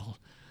immaterial.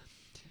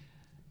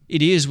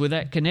 It is with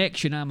that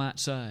connection, I might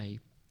say.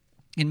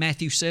 In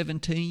Matthew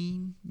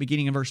 17,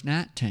 beginning in verse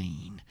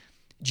 19,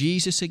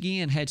 Jesus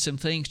again had some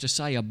things to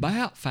say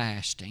about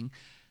fasting,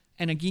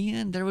 and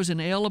again there was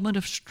an element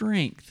of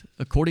strength,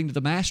 according to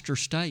the Master's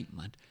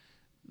statement,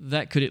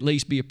 that could at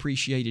least be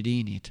appreciated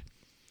in it.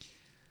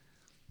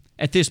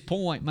 At this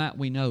point, might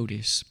we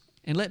notice,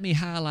 and let me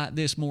highlight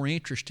this more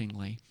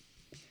interestingly,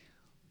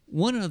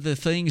 one of the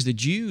things the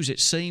Jews, it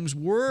seems,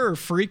 were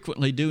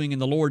frequently doing in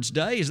the Lord's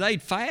day is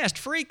they'd fast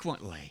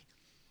frequently.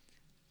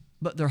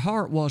 But their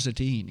heart wasn't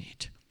in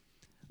it.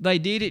 They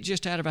did it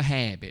just out of a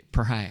habit,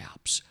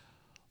 perhaps.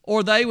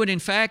 Or they would, in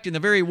fact, in the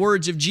very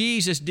words of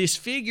Jesus,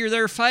 disfigure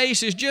their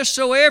faces just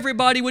so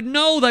everybody would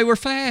know they were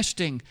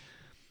fasting.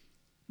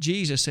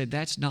 Jesus said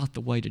that's not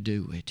the way to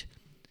do it.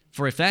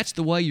 For if that's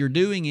the way you're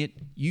doing it,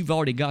 you've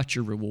already got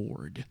your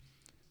reward.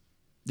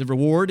 The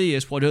reward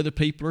is what other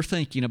people are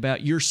thinking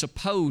about your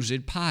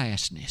supposed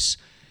piousness.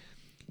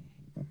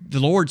 The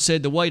Lord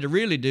said the way to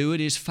really do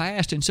it is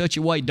fast in such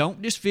a way,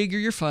 don't disfigure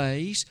your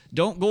face,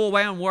 don't go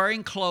around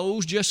wearing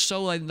clothes just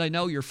so they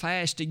know you're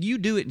fasting. You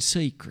do it in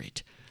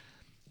secret.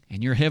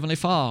 And your Heavenly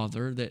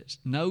Father that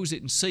knows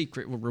it in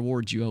secret will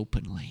reward you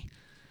openly.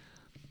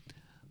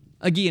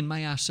 Again,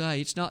 may I say,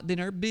 it's not then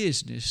our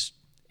business,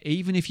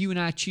 even if you and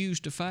I choose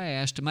to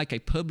fast, to make a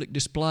public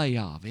display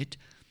of it.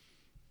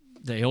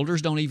 The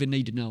elders don't even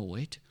need to know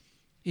it.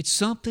 It's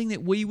something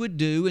that we would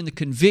do in the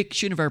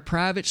conviction of our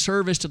private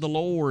service to the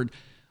Lord,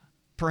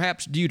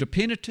 perhaps due to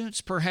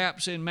penitence,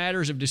 perhaps in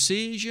matters of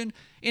decision,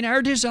 in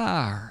our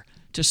desire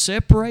to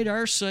separate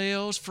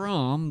ourselves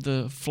from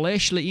the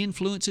fleshly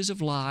influences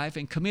of life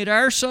and commit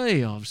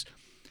ourselves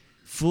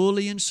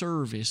fully in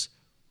service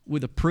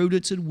with the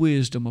prudence and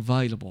wisdom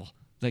available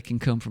that can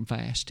come from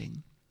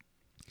fasting.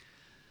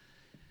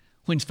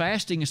 When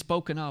fasting is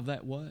spoken of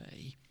that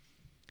way,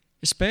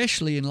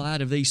 especially in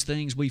light of these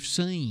things we've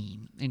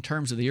seen in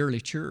terms of the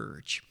early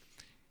church,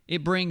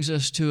 it brings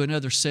us to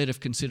another set of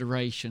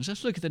considerations.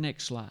 Let's look at the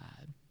next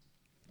slide.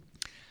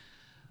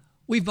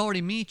 We've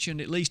already mentioned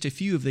at least a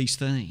few of these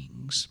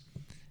things,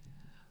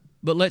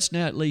 but let's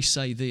now at least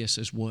say this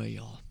as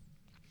well.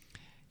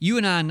 You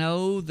and I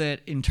know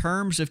that in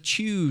terms of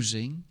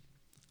choosing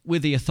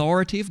with the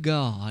authority of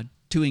God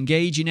to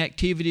engage in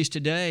activities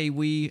today,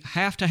 we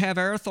have to have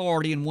our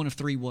authority in one of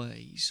three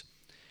ways.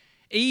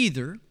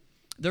 Either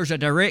there's a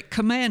direct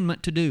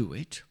commandment to do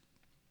it,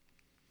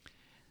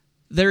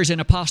 there's an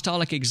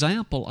apostolic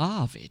example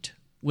of it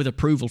with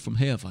approval from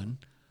heaven,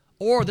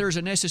 or there's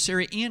a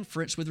necessary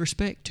inference with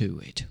respect to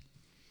it.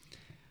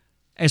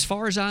 As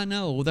far as I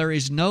know, there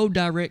is no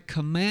direct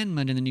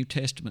commandment in the New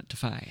Testament to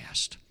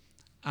fast.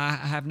 I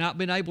have not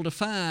been able to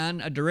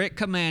find a direct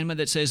commandment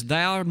that says,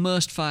 thou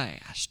must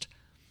fast.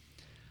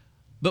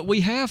 But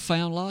we have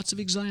found lots of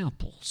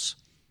examples,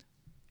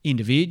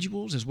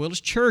 individuals as well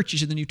as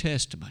churches in the New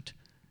Testament,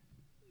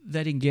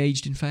 that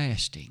engaged in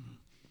fasting.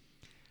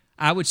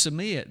 I would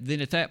submit that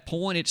at that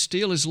point it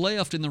still is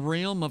left in the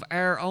realm of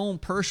our own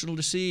personal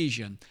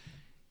decision.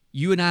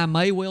 You and I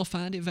may well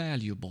find it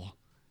valuable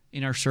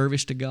in our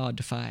service to God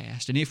to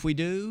fast. And if we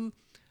do,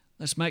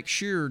 let's make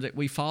sure that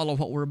we follow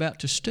what we're about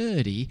to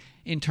study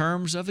in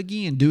terms of,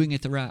 again, doing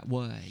it the right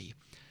way.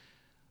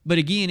 But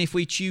again, if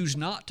we choose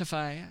not to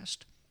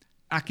fast,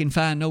 I can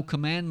find no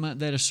commandment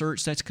that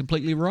asserts that's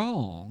completely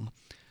wrong.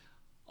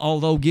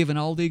 Although, given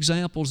all the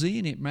examples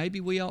in it, maybe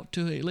we ought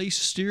to at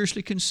least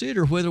seriously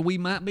consider whether we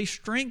might be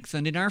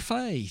strengthened in our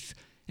faith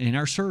and in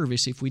our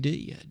service if we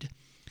did.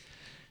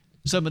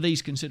 Some of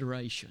these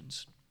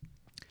considerations.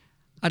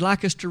 I'd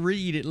like us to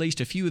read at least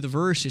a few of the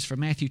verses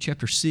from Matthew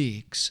chapter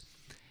 6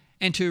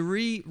 and to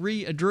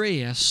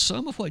readdress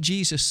some of what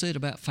Jesus said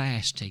about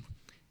fasting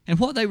and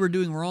what they were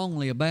doing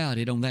wrongly about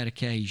it on that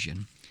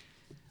occasion.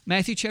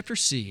 Matthew chapter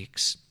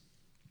 6,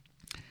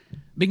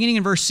 beginning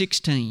in verse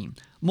 16.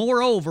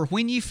 Moreover,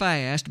 when ye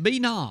fast, be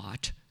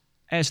not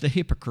as the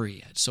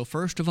hypocrites. So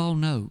first of all,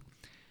 note,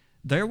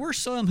 there were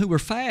some who were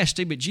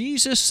fasting, but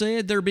Jesus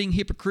said they're being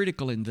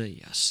hypocritical in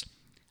this,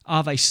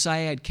 of a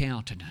sad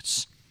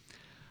countenance.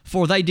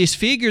 For they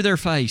disfigure their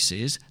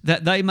faces,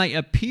 that they may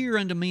appear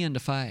unto men to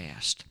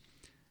fast.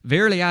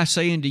 Verily I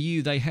say unto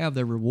you, they have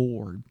their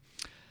reward.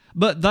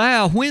 But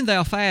thou, when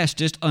thou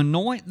fastest,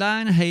 anoint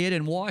thine head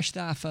and wash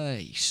thy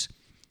face,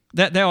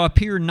 that thou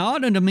appear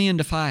not unto men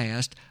to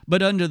fast,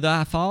 but unto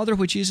thy Father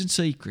which is in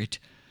secret.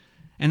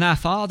 And thy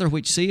Father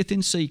which seeth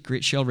in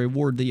secret shall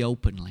reward thee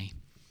openly.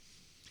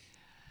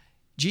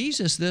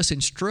 Jesus thus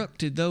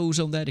instructed those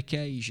on that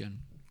occasion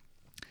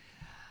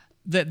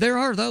that there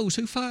are those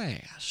who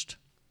fast.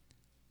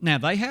 Now,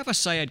 they have a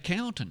sad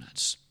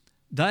countenance.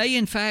 They,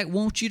 in fact,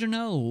 want you to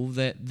know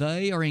that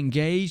they are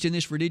engaged in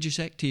this religious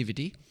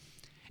activity,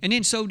 and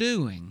in so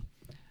doing,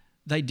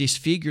 they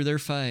disfigure their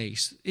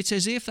face. It's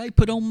as if they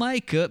put on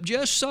makeup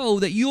just so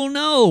that you'll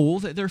know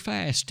that they're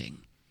fasting.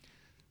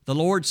 The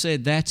Lord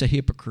said that's a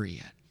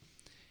hypocrite.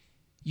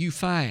 You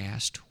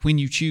fast when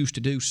you choose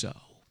to do so,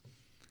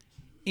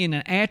 in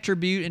an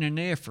attribute and an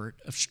effort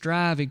of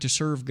striving to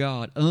serve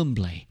God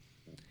humbly.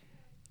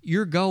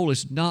 Your goal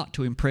is not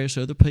to impress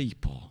other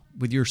people.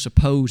 with your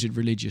supposed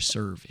religious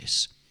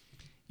service.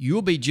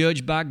 You'll be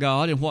judged by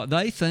God, and what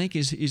they think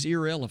is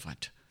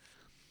irrelevant.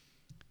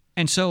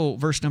 And so,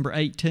 verse number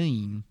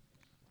 18,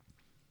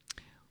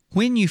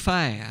 when you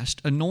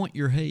fast, anoint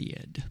your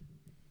head.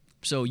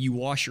 So you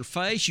wash your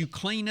face, you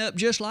clean up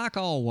just like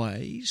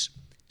always,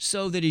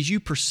 so that as you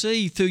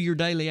proceed through your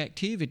daily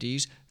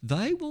activities,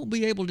 they won't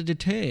be able to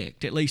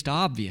detect, at least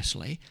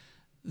obviously,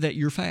 that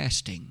you're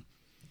fasting.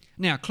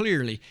 Now,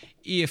 clearly,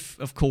 if,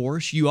 of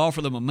course, you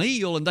offer them a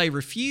meal and they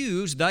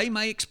refuse, they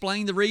may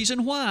explain the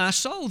reason why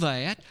so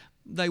that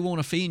they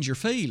won't offend your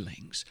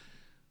feelings.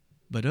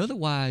 But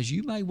otherwise,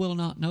 you may well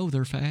not know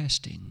they're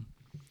fasting.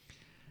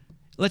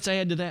 Let's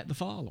add to that the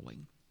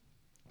following.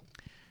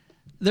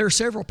 There are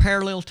several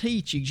parallel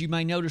teachings you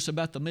may notice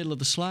about the middle of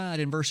the slide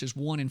in verses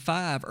 1 and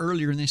 5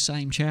 earlier in this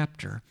same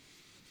chapter.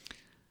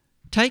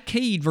 Take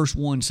heed, verse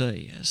 1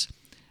 says,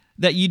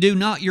 that you do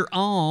not your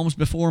alms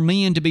before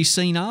men to be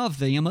seen of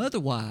them,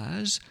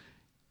 otherwise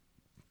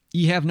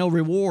ye have no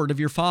reward of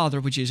your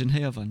Father which is in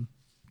heaven.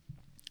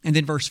 And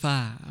then verse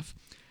 5,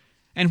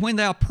 and when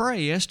thou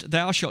prayest,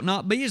 thou shalt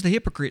not be as the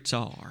hypocrites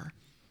are,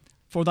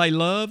 for they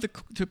love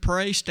to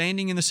pray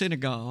standing in the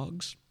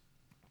synagogues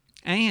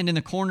and in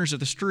the corners of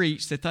the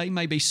streets, that they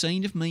may be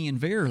seen of men.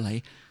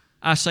 Verily,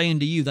 I say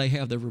unto you, they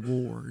have their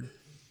reward.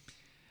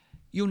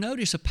 You'll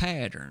notice a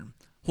pattern.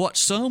 What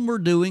some were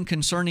doing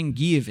concerning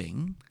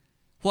giving,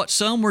 what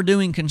some were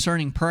doing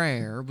concerning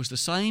prayer, was the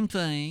same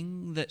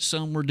thing that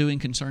some were doing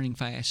concerning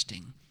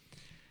fasting.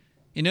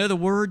 In other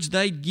words,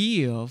 they'd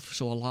give,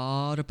 so a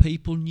lot of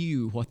people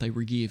knew what they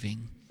were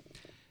giving.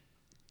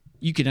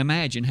 You can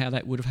imagine how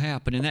that would have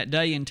happened. In that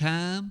day and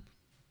time,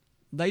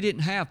 they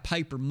didn't have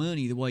paper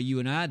money the way you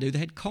and I do. They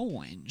had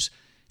coins.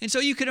 And so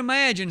you could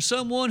imagine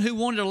someone who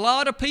wanted a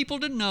lot of people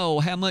to know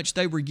how much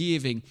they were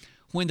giving.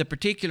 When the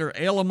particular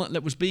element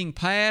that was being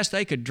passed,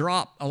 they could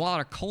drop a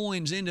lot of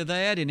coins into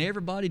that, and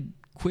everybody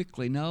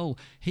quickly know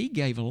he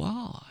gave a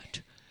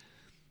lot.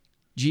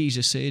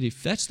 Jesus said,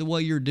 if that's the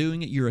way you're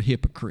doing it, you're a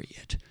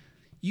hypocrite.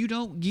 You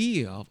don't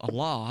give a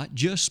lot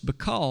just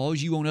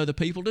because you want other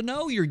people to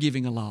know you're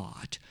giving a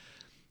lot.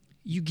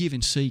 You give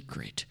in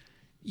secret.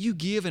 You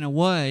give in a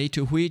way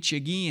to which,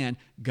 again,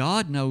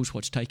 God knows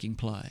what's taking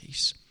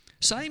place.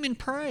 Same in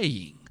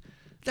praying.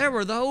 There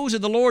were those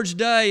in the Lord's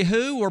day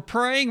who were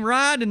praying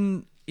right,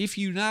 and if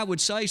you and I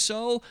would say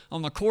so,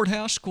 on the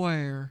courthouse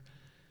square,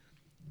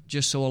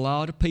 just so a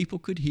lot of people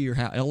could hear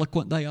how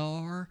eloquent they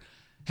are,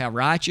 how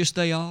righteous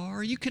they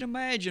are. You can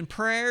imagine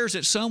prayers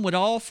that some would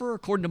offer,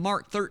 according to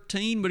Mark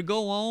 13, would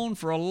go on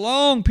for a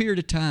long period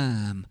of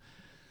time.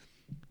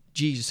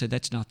 Jesus said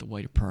that's not the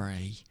way to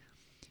pray.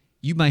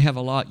 You may have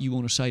a lot you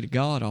want to say to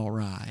God, all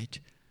right,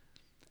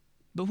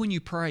 but when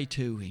you pray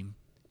to Him,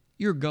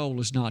 your goal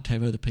is not to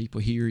have other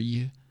people hear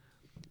you.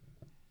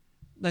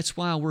 That's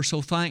why we're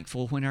so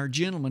thankful when our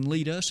gentlemen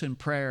lead us in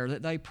prayer,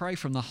 that they pray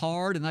from the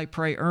heart and they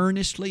pray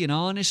earnestly and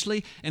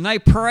honestly, and they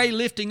pray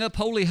lifting up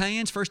holy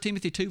hands, 1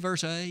 Timothy 2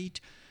 verse 8,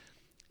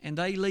 and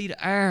they lead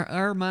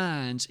our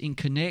minds in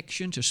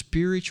connection to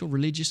spiritual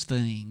religious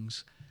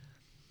things.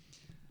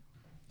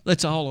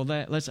 Let's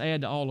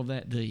add to all of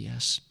that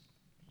this.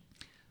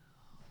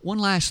 One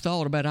last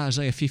thought about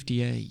Isaiah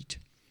 58.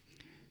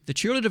 The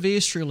children of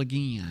Israel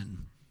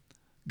again,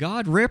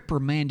 God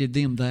reprimanded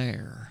them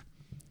there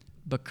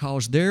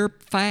because their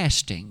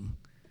fasting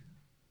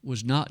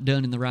was not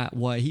done in the right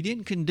way. He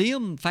didn't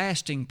condemn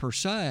fasting per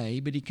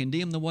se, but He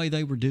condemned the way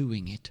they were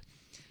doing it.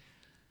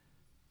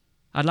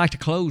 I'd like to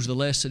close the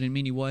lesson in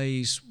many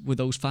ways with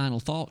those final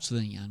thoughts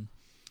then.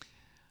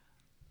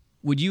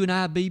 Would you and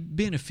I be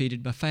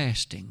benefited by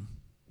fasting?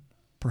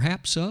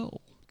 Perhaps so.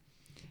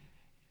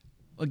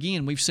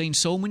 Again, we've seen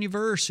so many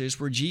verses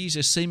where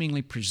Jesus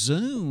seemingly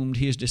presumed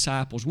His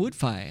disciples would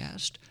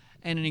fast,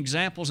 and in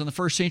examples in the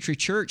first century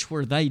church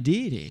where they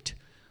did it.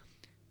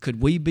 Could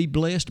we be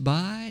blessed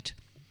by it?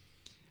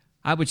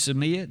 I would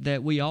submit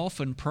that we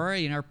often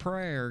pray in our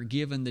prayer,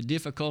 given the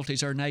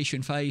difficulties our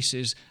nation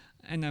faces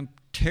and the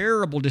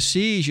terrible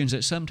decisions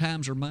that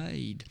sometimes are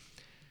made.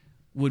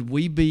 Would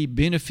we be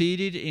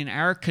benefited in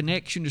our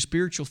connection to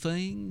spiritual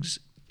things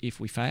if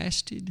we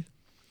fasted?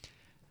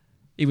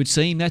 It would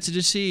seem that's a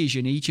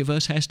decision each of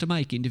us has to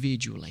make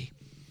individually.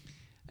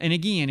 And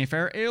again, if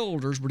our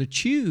elders were to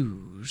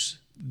choose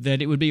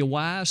that it would be a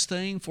wise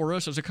thing for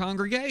us as a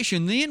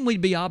congregation, then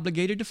we'd be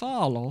obligated to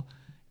follow,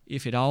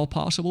 if at all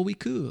possible we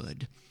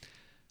could.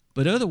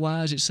 But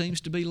otherwise, it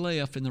seems to be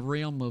left in the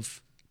realm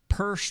of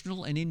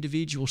personal and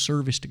individual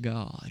service to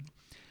God.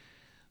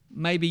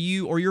 Maybe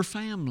you or your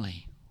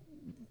family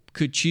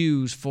could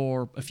choose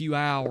for a few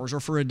hours or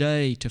for a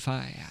day to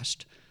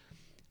fast.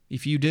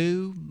 If you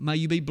do, may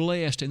you be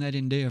blessed in that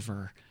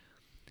endeavor.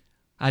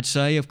 I'd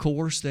say, of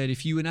course, that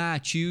if you and I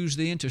choose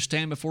then to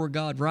stand before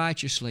God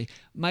righteously,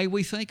 may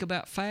we think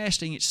about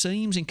fasting, it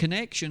seems, in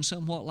connection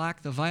somewhat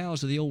like the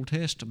vows of the Old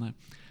Testament.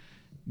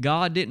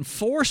 God didn't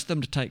force them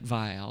to take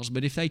vows,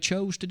 but if they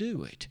chose to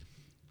do it,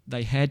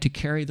 they had to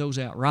carry those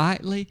out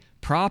rightly,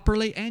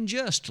 properly, and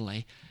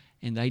justly,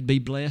 and they'd be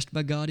blessed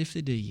by God if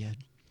they did.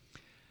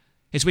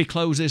 As we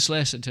close this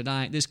lesson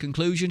tonight, this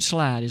conclusion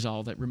slide is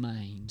all that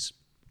remains.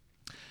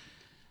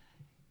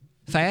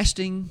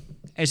 Fasting,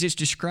 as it's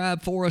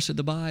described for us in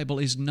the Bible,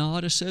 is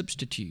not a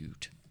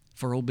substitute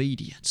for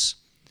obedience.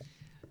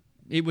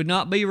 It would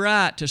not be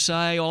right to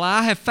say, well,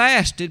 I have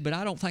fasted, but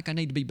I don't think I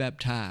need to be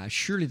baptized.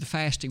 Surely the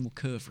fasting will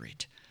cover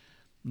it.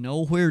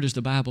 Nowhere does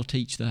the Bible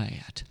teach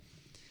that.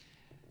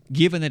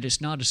 Given that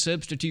it's not a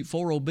substitute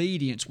for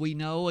obedience, we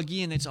know,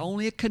 again, it's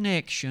only a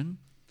connection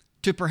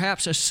to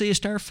perhaps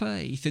assist our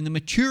faith in the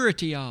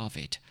maturity of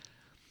it.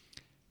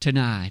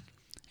 Tonight,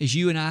 as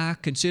you and I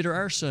consider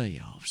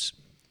ourselves,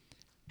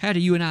 how do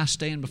you and I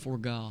stand before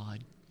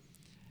God?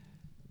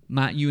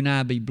 Might you and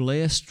I be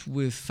blessed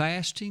with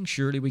fasting?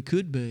 Surely we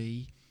could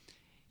be.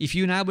 If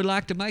you and I would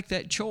like to make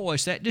that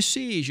choice, that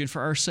decision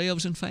for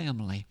ourselves and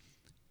family,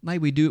 may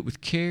we do it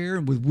with care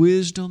and with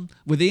wisdom,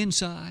 with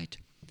insight.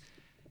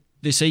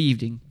 This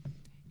evening,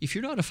 if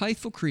you're not a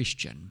faithful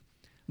Christian,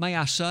 may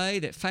I say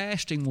that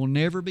fasting will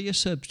never be a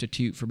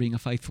substitute for being a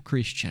faithful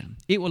Christian.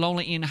 It will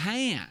only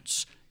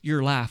enhance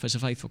your life as a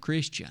faithful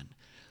Christian.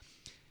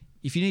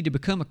 If you need to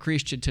become a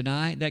Christian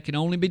tonight, that can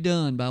only be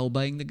done by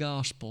obeying the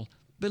gospel.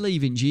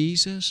 Believe in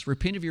Jesus,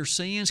 repent of your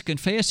sins,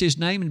 confess His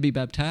name and be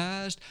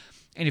baptized.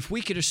 And if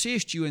we could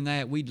assist you in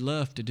that, we'd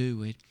love to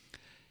do it.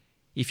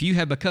 If you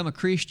have become a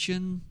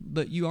Christian,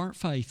 but you aren't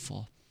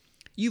faithful,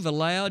 you've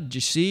allowed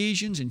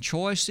decisions and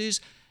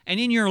choices, and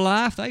in your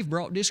life they've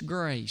brought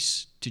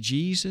disgrace to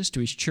Jesus, to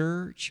His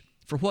church,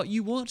 for what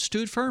you once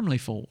stood firmly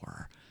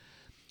for.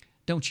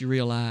 Don't you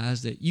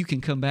realize that you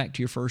can come back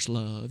to your first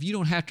love? You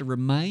don't have to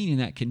remain in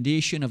that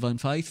condition of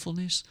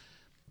unfaithfulness.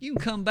 You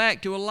can come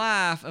back to a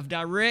life of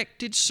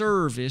directed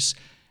service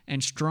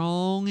and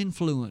strong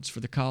influence for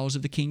the cause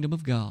of the kingdom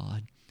of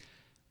God.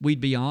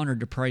 We'd be honored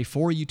to pray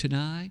for you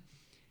tonight.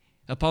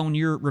 Upon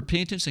your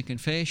repentance and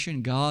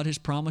confession, God has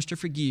promised to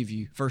forgive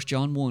you. 1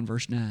 John 1,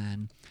 verse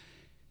 9.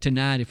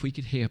 Tonight, if we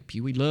could help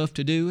you, we'd love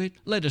to do it.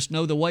 Let us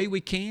know the way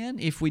we can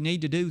if we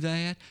need to do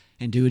that,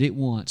 and do it at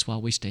once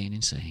while we stand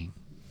and sing.